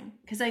amazing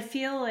because I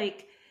feel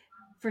like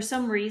for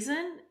some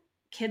reason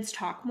kids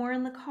talk more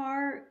in the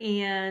car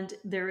and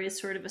there is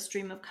sort of a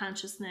stream of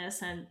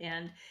consciousness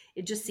and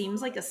it just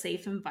seems like a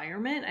safe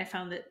environment. I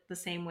found it the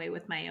same way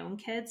with my own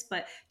kids,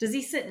 but does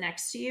he sit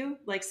next to you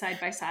like side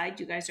by side?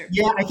 You guys are.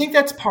 Yeah, I think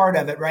that's part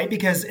of it, right?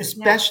 Because Yeah.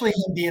 especially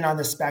him being on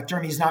the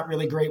spectrum, he's not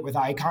really great with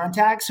eye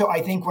contact. So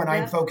I think when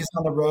I'm Yep. focused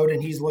on the road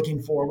and he's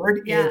looking forward,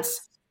 it's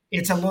Yes.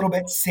 it's a little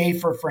bit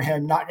safer for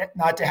him not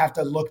to have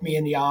to look me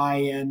in the eye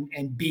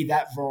and be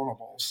that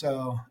vulnerable.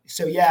 So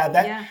yeah,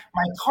 that Yeah.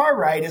 my car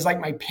ride is like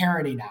my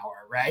parenting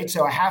hour, right?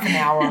 So a half an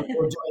hour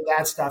we're doing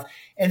that stuff.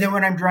 And then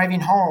when I'm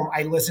driving home,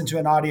 I listen to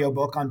an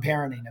audiobook on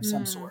parenting of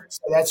some Mm. sort.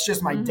 So that's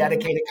just my Mm-hmm.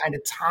 dedicated kind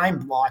of time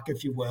block,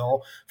 if you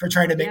will, for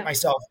trying to make Yep.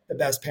 myself the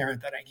best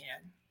parent that I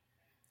can.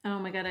 Oh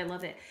my God, I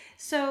love it.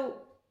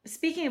 So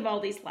speaking of all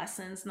these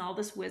lessons and all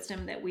this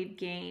wisdom that we've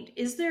gained,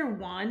 is there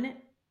one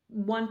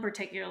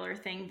particular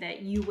thing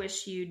that you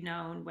wish you'd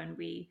known when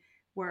we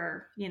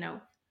were,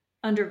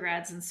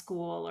 undergrads in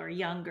school or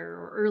younger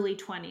or early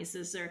 20s?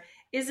 Is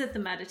it the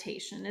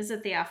meditation? Is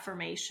it the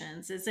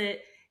affirmations? Is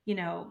it, you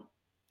know,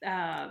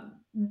 uh,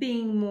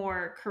 being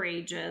more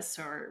courageous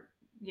or,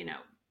 you know,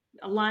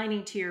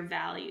 aligning to your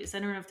values? I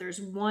don't know if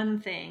there's one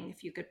thing,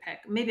 if you could pick.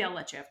 Maybe I'll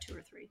let you have two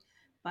or three,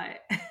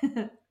 but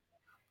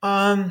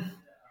Um,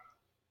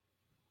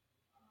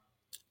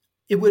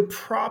 it would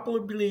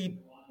probably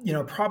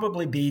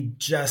be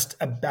just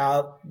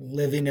about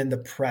living in the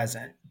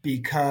present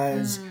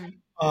because Mm,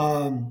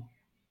 um,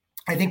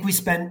 I think we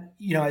spend,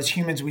 as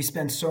humans, we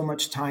spend so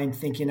much time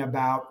thinking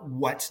about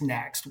what's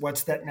next,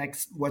 what's that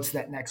next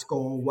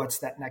goal, what's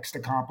that next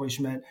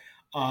accomplishment.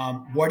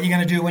 What are you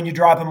going to do when you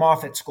drop them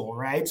off at school,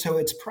 right? So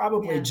it's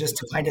probably yeah. just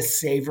to kind of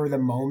savor the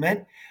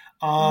moment.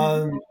 Hmm.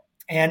 Um,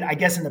 and I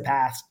guess in the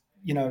past,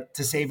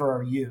 to savor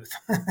our youth.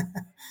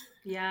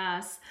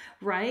 Yes,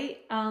 right.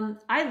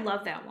 I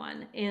love that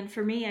one. And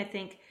for me, I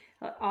think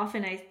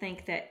often I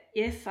think that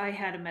if I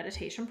had a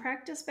meditation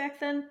practice back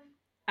then,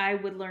 I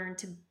would learn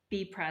to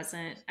be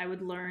present. I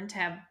would learn to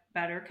have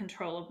better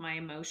control of my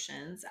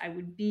emotions. I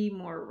would be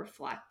more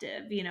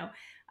reflective.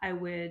 I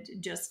would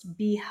just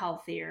be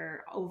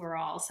healthier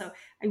overall. So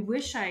I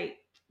wish I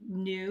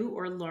knew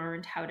or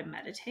learned how to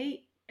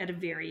meditate at a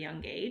very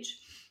young age.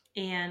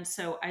 And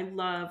so I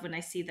love when I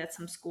see that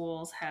some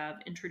schools have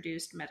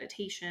introduced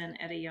meditation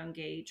at a young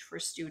age for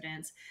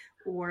students,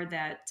 or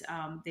that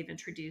they've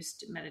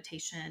introduced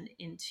meditation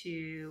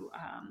into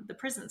the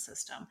prison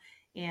system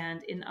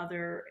and in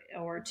other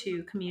or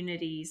to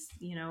communities,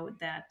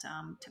 that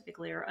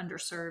typically are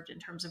underserved in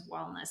terms of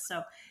wellness.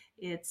 So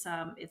it's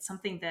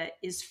something that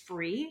is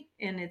free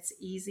and it's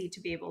easy to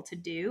be able to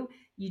do.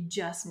 You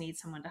just need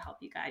someone to help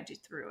you guide you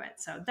through it.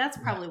 So that's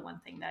Yeah. probably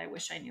one thing that I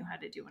wish I knew how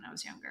to do when I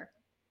was younger.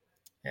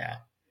 Yeah.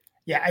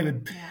 Yeah. I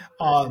would,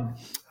 Yeah.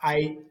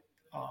 I,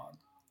 um,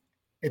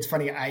 it's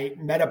funny. I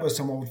met up with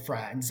some old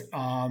friends.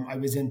 I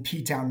was in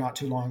P Town not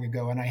too long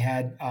ago, and I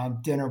had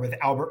dinner with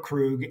Albert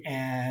Krug,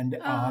 and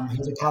Oh,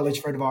 who's a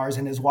college friend of ours,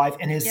 and his wife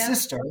and his yep.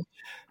 sister,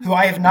 who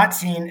I have not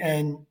seen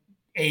in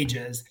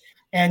ages.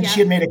 And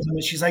she Yep. had made a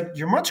comment. She's like,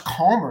 "You're much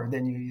calmer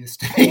than you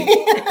used to be."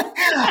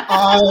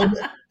 um,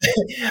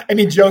 I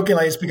mean,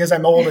 jokingly, it's because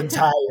I'm old and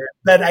tired,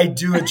 but I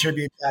do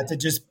attribute that to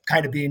just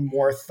kind of being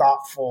more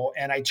thoughtful.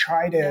 And I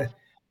try to. Yep.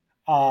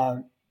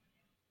 Um,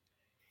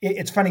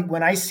 it's funny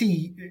when I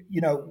see,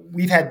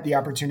 we've had the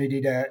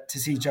opportunity to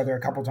see each other a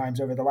couple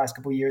times over the last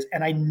couple of years,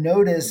 and I Yeah.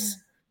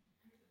 notice,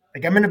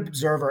 like, I'm an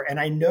observer, and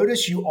I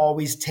notice you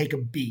always take a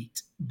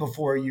beat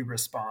before you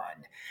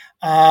respond,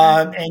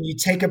 Yeah. and you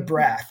take a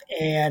breath,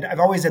 and I've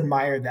always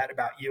admired that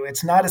about you.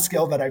 It's not a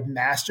skill that I've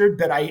mastered,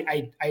 but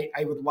I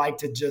would like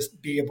to just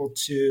be able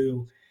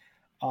to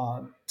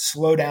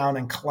slow down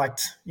and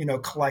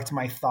collect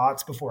my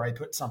thoughts before I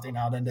put something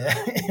out into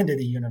into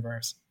the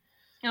universe.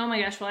 Oh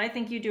my gosh. Well, I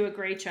think you do a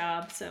great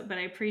job. So, but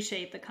I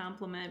appreciate the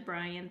compliment,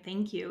 Brian.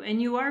 Thank you.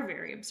 And you are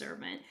very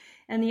observant.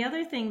 And the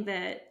other thing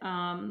that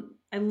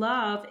I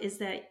love is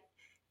that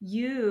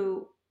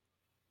you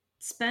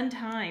spend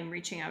time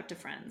reaching out to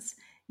friends.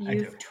 I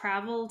do. You've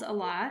traveled a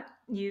lot.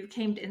 You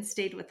came and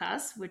stayed with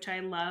us, which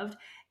I loved.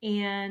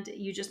 And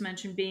you just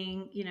mentioned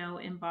being,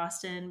 in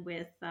Boston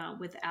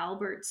with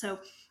Albert. So,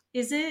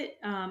 is it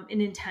an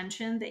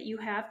intention that you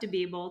have to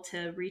be able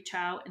to reach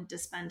out and to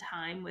spend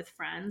time with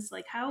friends?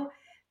 Like how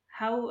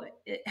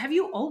have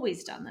you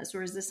always done this,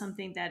 or is this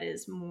something that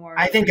is I more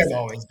think I've recent?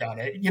 always done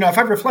it. If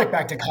I reflect Yeah,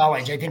 back to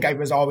college, I think I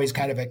was always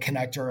kind of a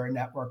connector or a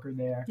networker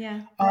there.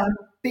 yeah.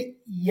 But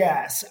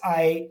yes,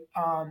 I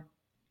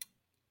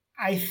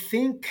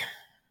think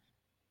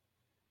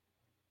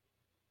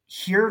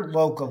here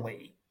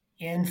locally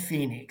in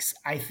Phoenix,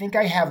 I think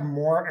I have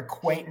more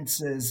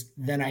acquaintances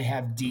than I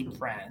have deep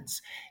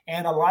friends,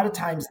 and a lot of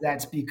times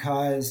that's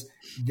because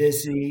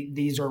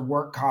these are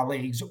work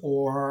colleagues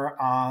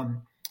or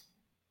um,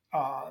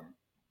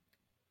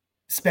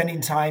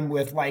 spending time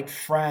with like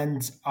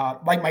friends,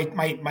 like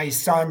my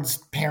son's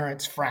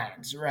parents'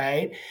 friends,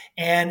 right?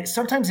 And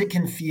sometimes it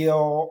can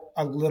feel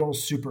a little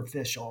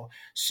superficial.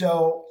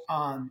 So,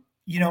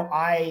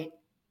 I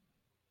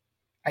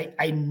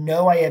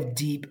know I have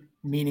deep,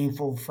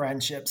 meaningful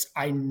friendships.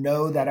 I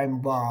know that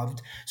I'm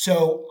loved.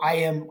 So I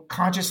am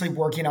consciously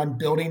working on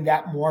building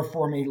that more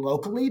for me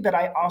locally. But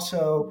I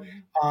also,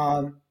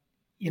 Mhm.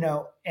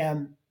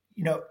 am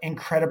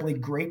incredibly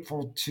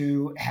grateful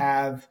to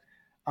have.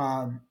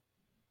 Um,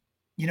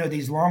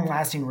 these long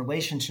lasting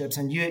relationships.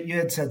 And you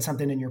had said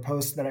something in your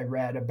post that I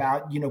read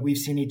about, we've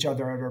seen each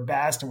other at our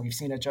best and we've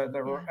seen each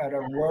other Yeah, at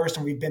our worst,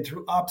 and we've been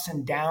through ups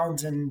and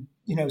downs and,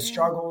 yeah,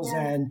 struggles.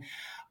 And,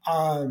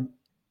 um,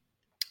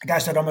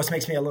 gosh, that almost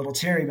makes me a little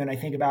teary when I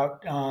think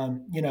about,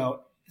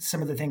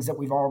 some of the things that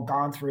we've all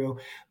gone through.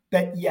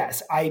 But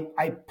yes, I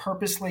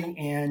purposely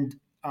and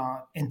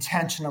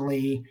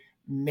intentionally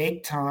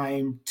make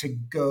time to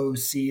go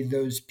see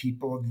those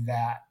people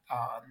that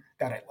I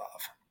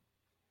love.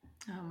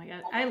 oh my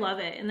God, I love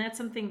it, and that's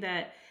something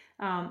that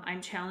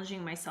I'm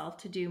challenging myself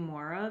to do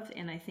more of.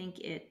 And I think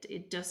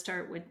it does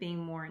start with being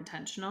more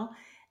intentional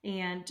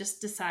and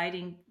just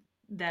deciding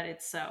that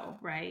it's so,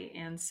 right?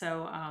 And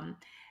so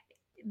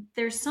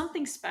there's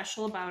something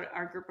special about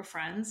our group of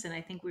friends. And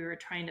I think we were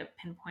trying to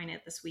pinpoint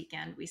it this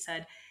weekend. We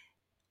said,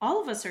 all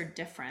of us are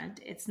different.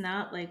 It's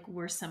not like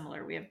we're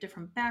similar. We have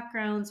different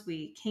backgrounds.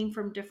 We came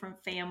from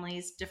different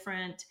families,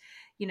 different,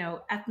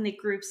 ethnic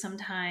groups.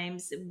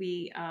 Sometimes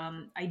we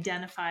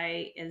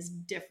identify as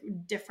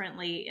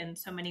differently in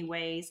so many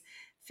ways,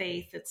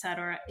 faith,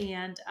 etc.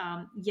 And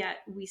yet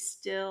we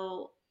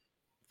still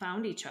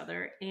found each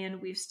other,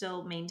 and we've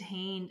still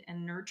maintained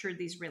and nurtured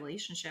these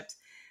relationships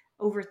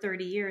over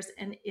 30 years.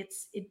 And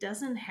it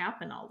doesn't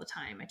happen all the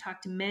time. I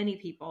talk to many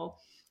people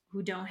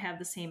who don't have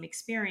the same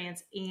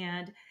experience,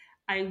 and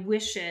I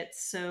wish it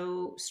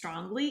so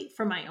strongly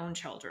for my own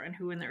children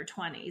who in their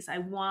 20s. I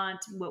want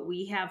what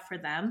we have for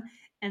them,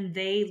 and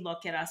they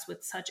look at us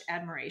with such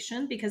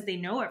admiration because they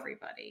know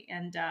everybody,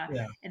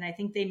 Yeah. and I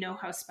think they know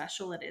how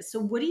special it is. So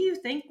what do you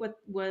think, what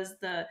was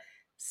the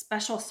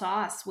special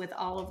sauce with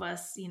all of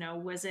us?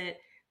 Was it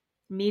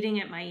meeting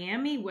at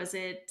Miami? Was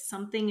it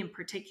something in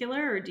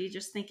particular, or do you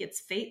just think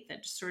it's fate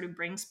that just sort of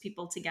brings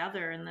people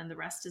together and then the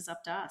rest is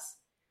up to us?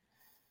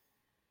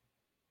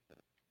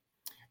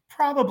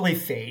 Probably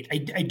fate. I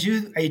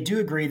do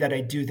agree that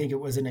I do think it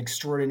was an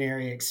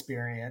extraordinary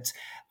experience.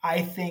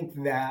 I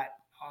think that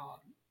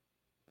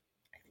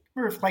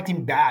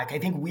reflecting back, I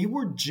think we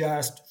were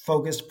just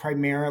focused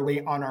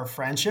primarily on our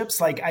friendships.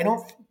 Like I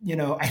don't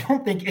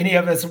think any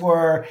of us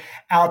were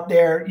out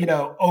there,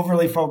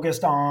 overly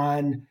focused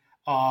on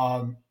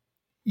um,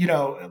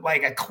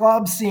 like a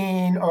club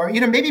scene, or,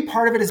 maybe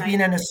part of it is being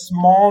Right. in a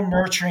small,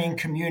 nurturing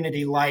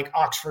community like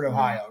Oxford, Mm-hmm.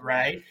 Ohio,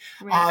 right?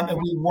 Right. And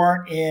we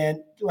weren't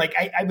in, like,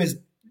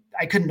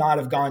 I could not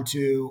have gone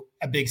to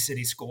a big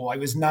city school. I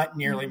was not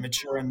nearly Mm-hmm.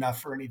 mature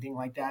enough for anything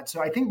like that.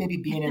 So I think maybe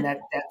being in that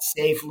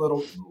safe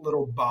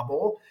little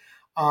bubble,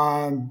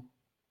 um,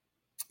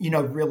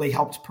 really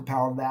helped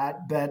propel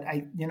that. But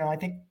I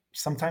think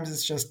sometimes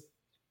it's just,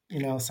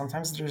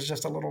 sometimes there's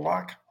just a little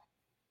luck.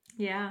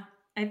 Yeah,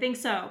 I think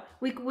so.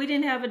 We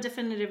didn't have a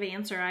definitive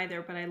answer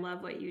either, but I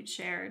love what you'd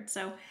shared.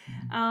 So,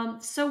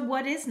 so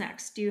what is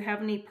next? Do you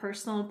have any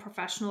personal and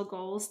professional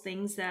goals,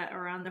 things that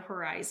are on the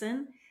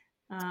horizon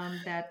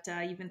that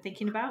you've been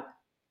thinking about?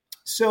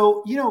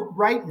 So,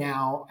 right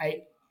now,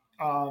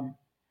 um,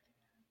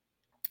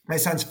 my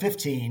son's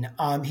 15.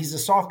 He's a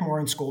sophomore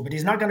in school, but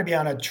he's not going to be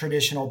on a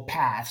traditional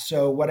path.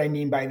 So, what I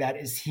mean by that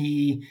is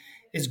he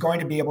is going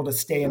to be able to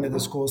stay into the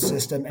school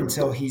system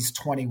until he's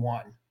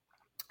 21.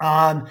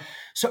 Um,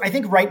 so I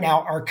think right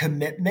now our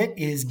commitment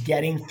is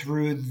getting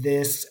through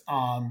this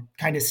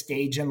kind of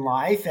stage in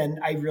life, and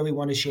I really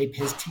want to shape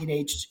his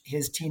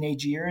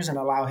teenage years and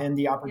allow him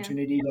the Yeah.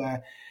 opportunity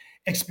to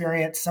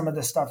experience some of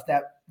the stuff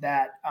that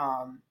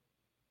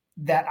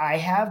I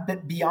have.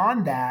 But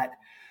beyond that,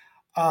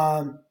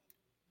 um,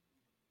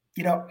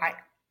 you know,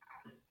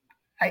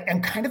 I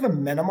am kind of a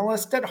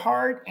minimalist at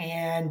heart,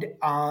 and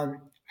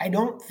I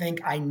don't think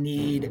I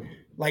need,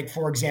 like,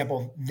 for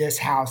example, this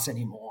house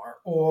anymore,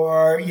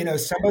 or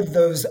some of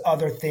those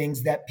other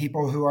things that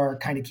people who are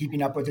kind of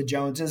keeping up with the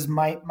Joneses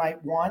might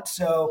want.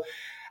 So,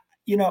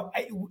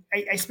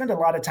 I spend a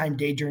lot of time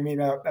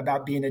daydreaming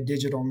about being a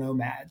digital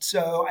nomad.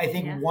 So I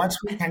think Yeah. once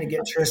we kind of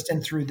get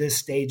Tristan through this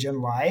stage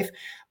in life,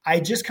 I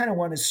just kind of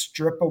want to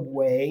strip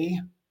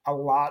away a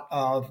lot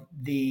of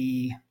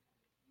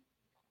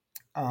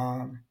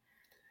um,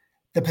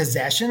 the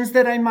possessions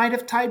that I might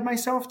have tied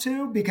myself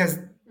to, because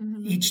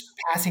Hmm. each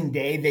passing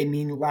day they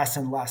mean less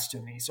and less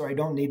to me. So I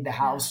don't need the Yeah.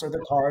 house or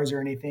the cars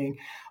or anything.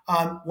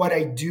 What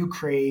I do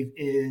crave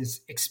is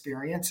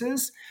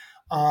experiences.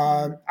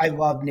 Mm. I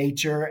love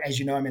nature. As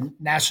you know, I'm a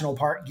national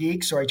park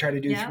geek, so I try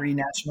to do Yeah. 3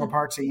 national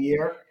parks a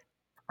year.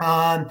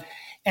 Um,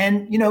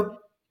 and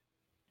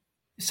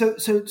so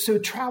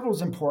travel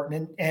is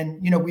important.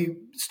 And we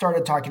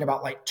started talking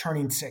about like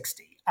turning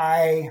 60.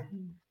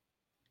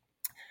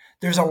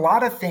 There's a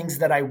lot of things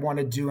that I want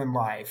to do in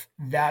life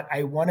that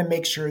I want to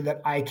make sure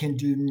that I can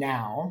do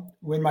now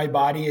when my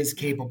body is Yeah.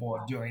 capable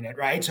of doing it,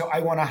 right? So I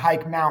want to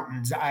hike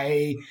mountains.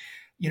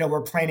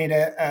 We're planning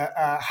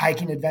a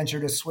hiking adventure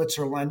to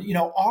Switzerland,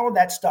 all of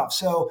that stuff.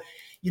 So,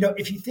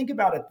 if you think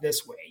about it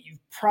this way, you've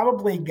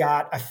probably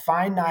got a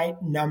finite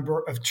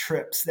number of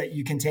trips that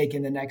you can take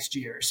in the next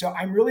year. So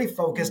I'm really Mm.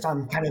 focused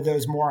on kind of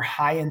those more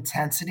high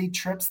intensity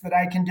trips that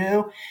I can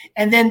do.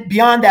 And then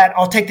beyond that,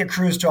 I'll take the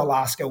cruise to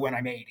Alaska when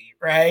I'm 80,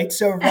 right?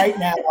 So right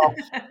now,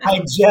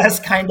 I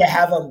just kind of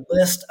have a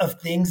list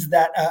of things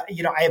that, I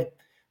have.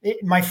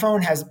 My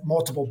phone has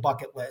multiple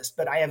bucket lists,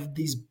 but I have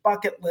these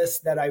bucket lists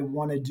that I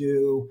want to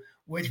do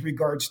with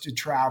regards to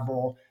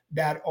travel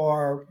that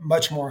are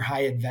much more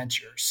high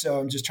adventure. So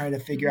I'm just trying to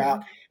figure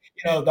out,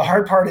 Hmm. the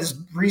hard part is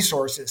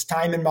resources,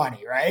 time and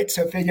money, right?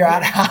 So figure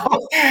out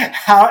Yeah.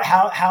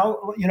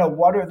 how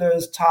what are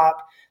those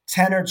top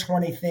 10 or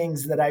 20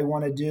 things that I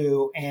want to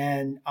do,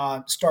 and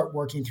start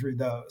working through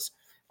those.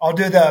 I'll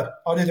do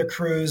the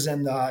cruise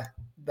and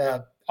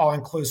the all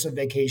inclusive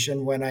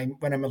vacation when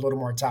I'm a little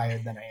more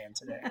tired than I am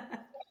today.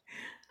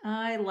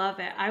 I love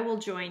it. I will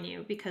join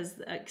you because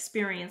the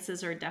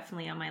experiences are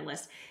definitely on my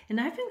list. And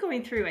I've been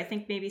going through, I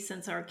think maybe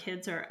since our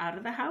kids are out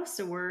of the house,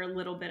 so we're a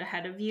little bit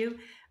ahead of you.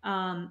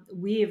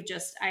 We have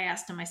just, I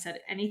asked him, I said,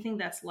 anything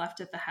that's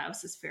left at the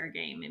house is fair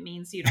game. It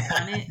means you don't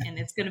want it and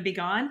it's going to be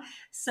gone.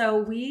 So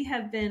we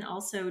have been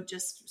also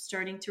just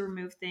starting to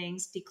remove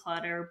things,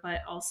 declutter,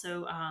 but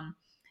also,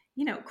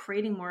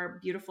 creating more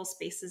beautiful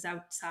spaces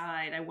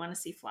outside. I want to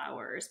see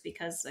flowers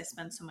because I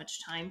spend so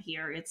much time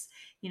here. It's,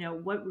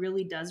 what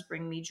really does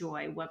bring me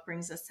joy, what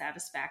brings us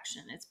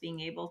satisfaction. It's being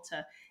able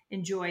to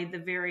enjoy the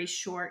very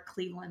short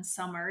Cleveland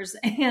summers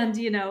and,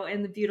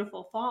 in the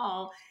beautiful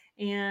fall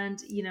and,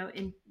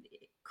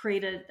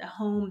 create a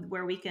home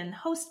where we can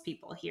host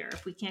people here.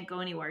 If we can't go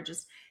anywhere,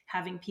 just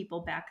having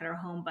people back at our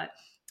home. But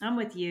I'm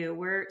with you.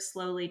 We're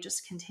slowly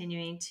just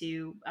continuing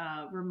to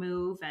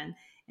remove and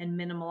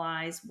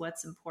minimalize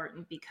what's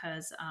important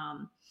because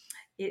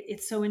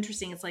it's so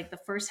interesting. It's like the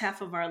first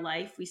half of our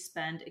life we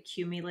spend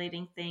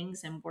accumulating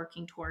things and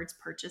working towards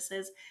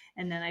purchases,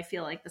 and then I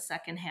feel like the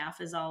second half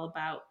is all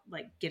about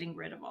like getting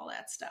rid of all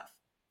that stuff.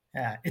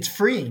 Yeah, it's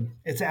freeing.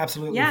 It's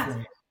absolutely Yeah,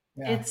 freeing.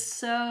 Yeah. it's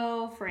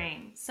so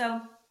freeing.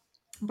 So,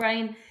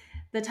 Brian,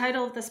 the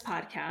title of this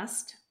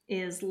podcast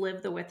is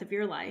Live the Width of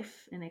Your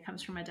Life. And it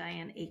comes from a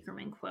Diane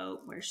Ackerman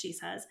quote where she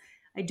says,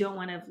 I don't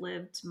want to have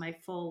lived my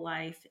full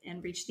life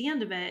and reach the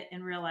end of it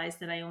and realize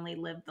that I only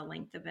lived the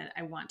length of it.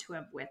 I want to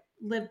have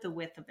lived the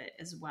width of it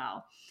as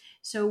well.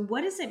 So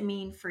what does it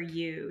mean for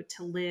you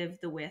to live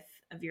the width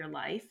of your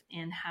life,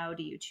 and how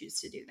do you choose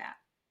to do that?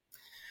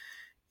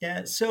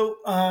 Yeah. So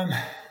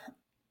I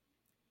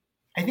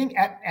think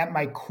at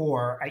my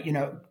core,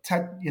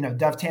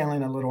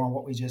 dovetailing a little on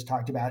what we just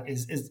talked about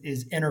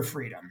is inner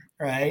freedom,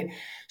 right?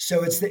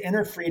 So it's the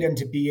inner freedom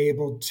to be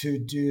able to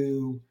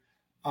do,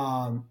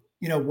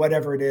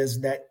 whatever it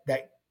is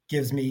that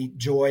gives me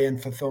joy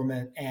and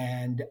fulfillment,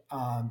 and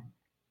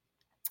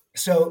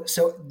so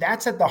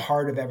that's at the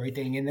heart of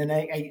everything. And then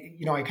I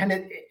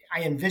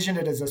envision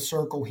it as a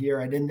circle here,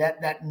 and then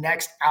that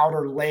next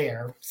outer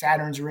layer,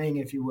 Saturn's ring,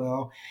 if you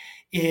will,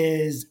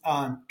 is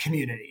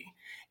community.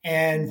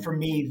 And for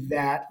me,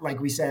 that, like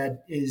we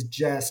said, is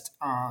just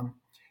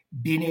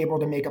being able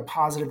to make a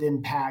positive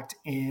impact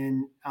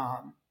in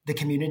the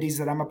communities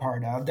that I'm a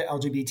part of, the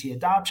LGBT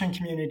adoption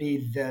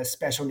community, the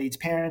special needs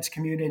parents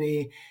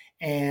community,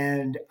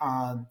 and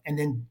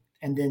then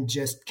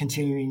just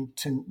continuing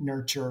to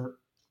nurture,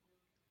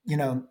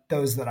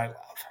 those that I love.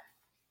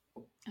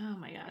 Oh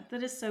my God,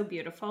 that is so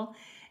beautiful.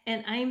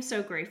 And I am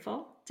so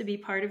grateful to be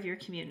part of your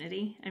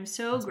community. I'm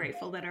so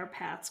grateful that our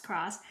paths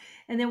cross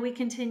and then we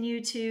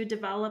continue to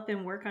develop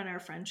and work on our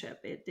friendship.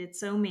 It's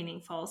so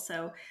meaningful.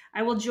 So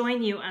I will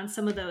join you on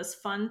some of those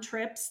fun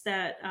trips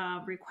that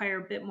require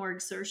a bit more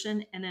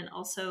exertion, and then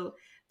also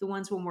the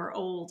ones when we're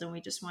old and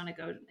we just want to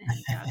go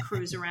and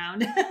cruise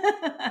around.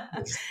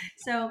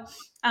 So,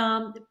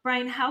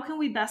 Brian, how can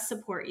we best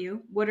support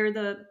you?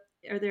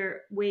 Are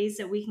there ways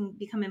that we can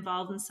become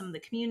involved in some of the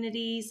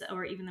communities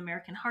or even the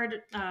American Heart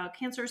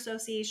Cancer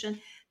Association?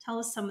 Tell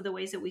us some of the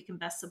ways that we can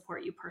best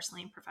support you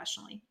personally and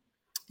professionally.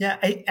 Yeah,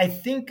 I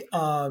think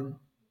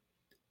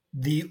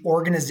the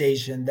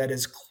organization that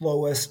is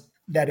closest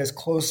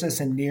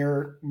and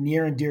near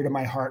and dear to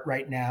my heart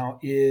right now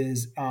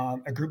is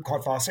a group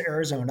called Foster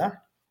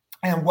Arizona.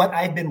 And what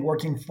I've been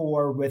working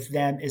for with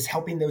them is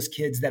helping those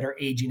kids that are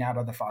aging out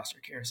of the foster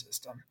care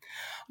system.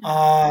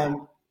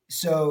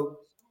 So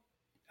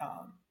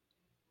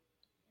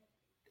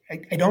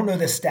I don't know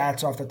the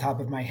stats off the top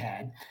of my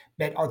head,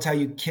 but I'll tell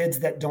you, kids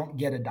that don't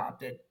get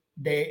adopted,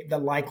 the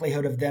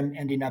likelihood of them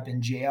ending up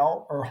in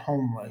jail or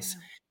homeless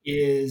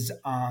is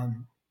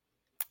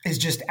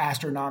just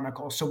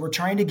astronomical. So we're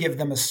trying to give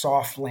them a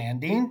soft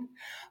landing,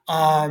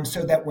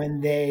 so that when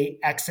they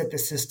exit the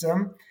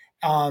system,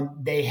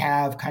 they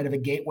have kind of a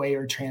gateway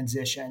or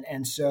transition.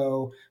 And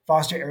so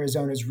Foster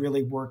Arizona is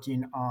really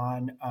working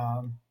on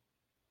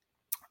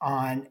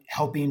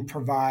helping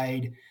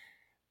provide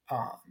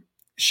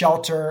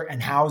shelter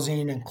and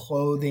housing and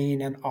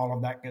clothing and all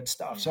of that good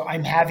stuff. So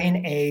I'm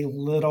having a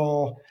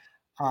little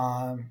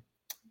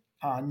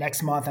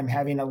next month. I'm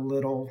having a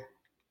little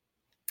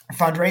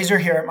fundraiser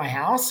here at my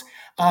house.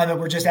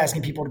 And we're just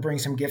asking people to bring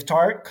some gift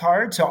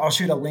cards. So I'll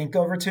shoot a link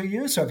over to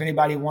you. So if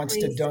anybody wants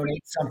to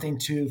donate something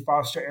to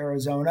Foster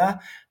Arizona,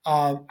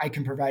 I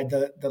can provide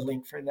the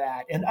link for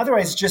that. And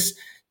otherwise, just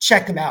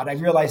check them out. I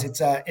realize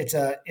it's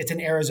an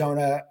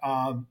Arizona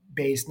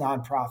based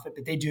nonprofit,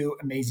 but they do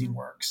amazing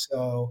work.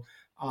 So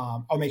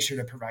I'll make sure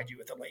to provide you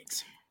with the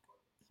links.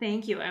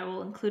 Thank you. I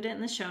will include it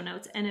in the show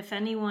notes. And if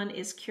anyone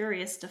is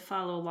curious to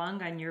follow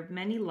along on your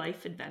many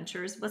life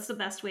adventures, what's the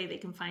best way they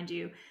can find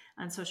you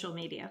on social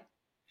media?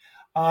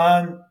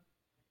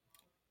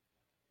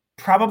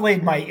 Probably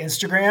my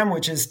Instagram,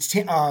 which is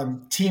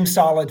Team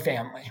Solid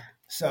Family.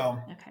 So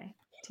okay,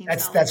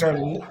 that's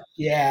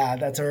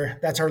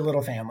our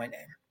little family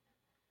name.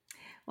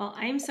 Well,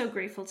 I'm so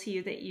grateful to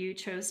you that you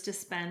chose to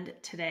spend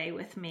today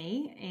with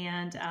me,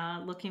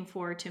 and looking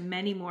forward to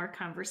many more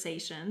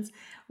conversations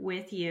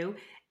with you.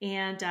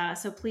 And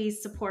so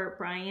please support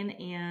Brian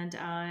and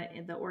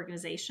the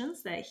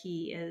organizations that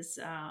he is,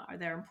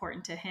 they're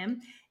important to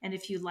him. And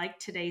if you like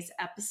today's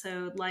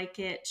episode, like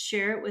it,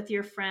 share it with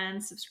your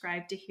friends,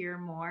 subscribe to hear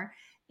more,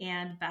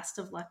 and best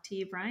of luck to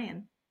you,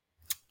 Brian.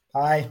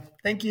 Bye.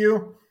 Thank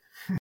you.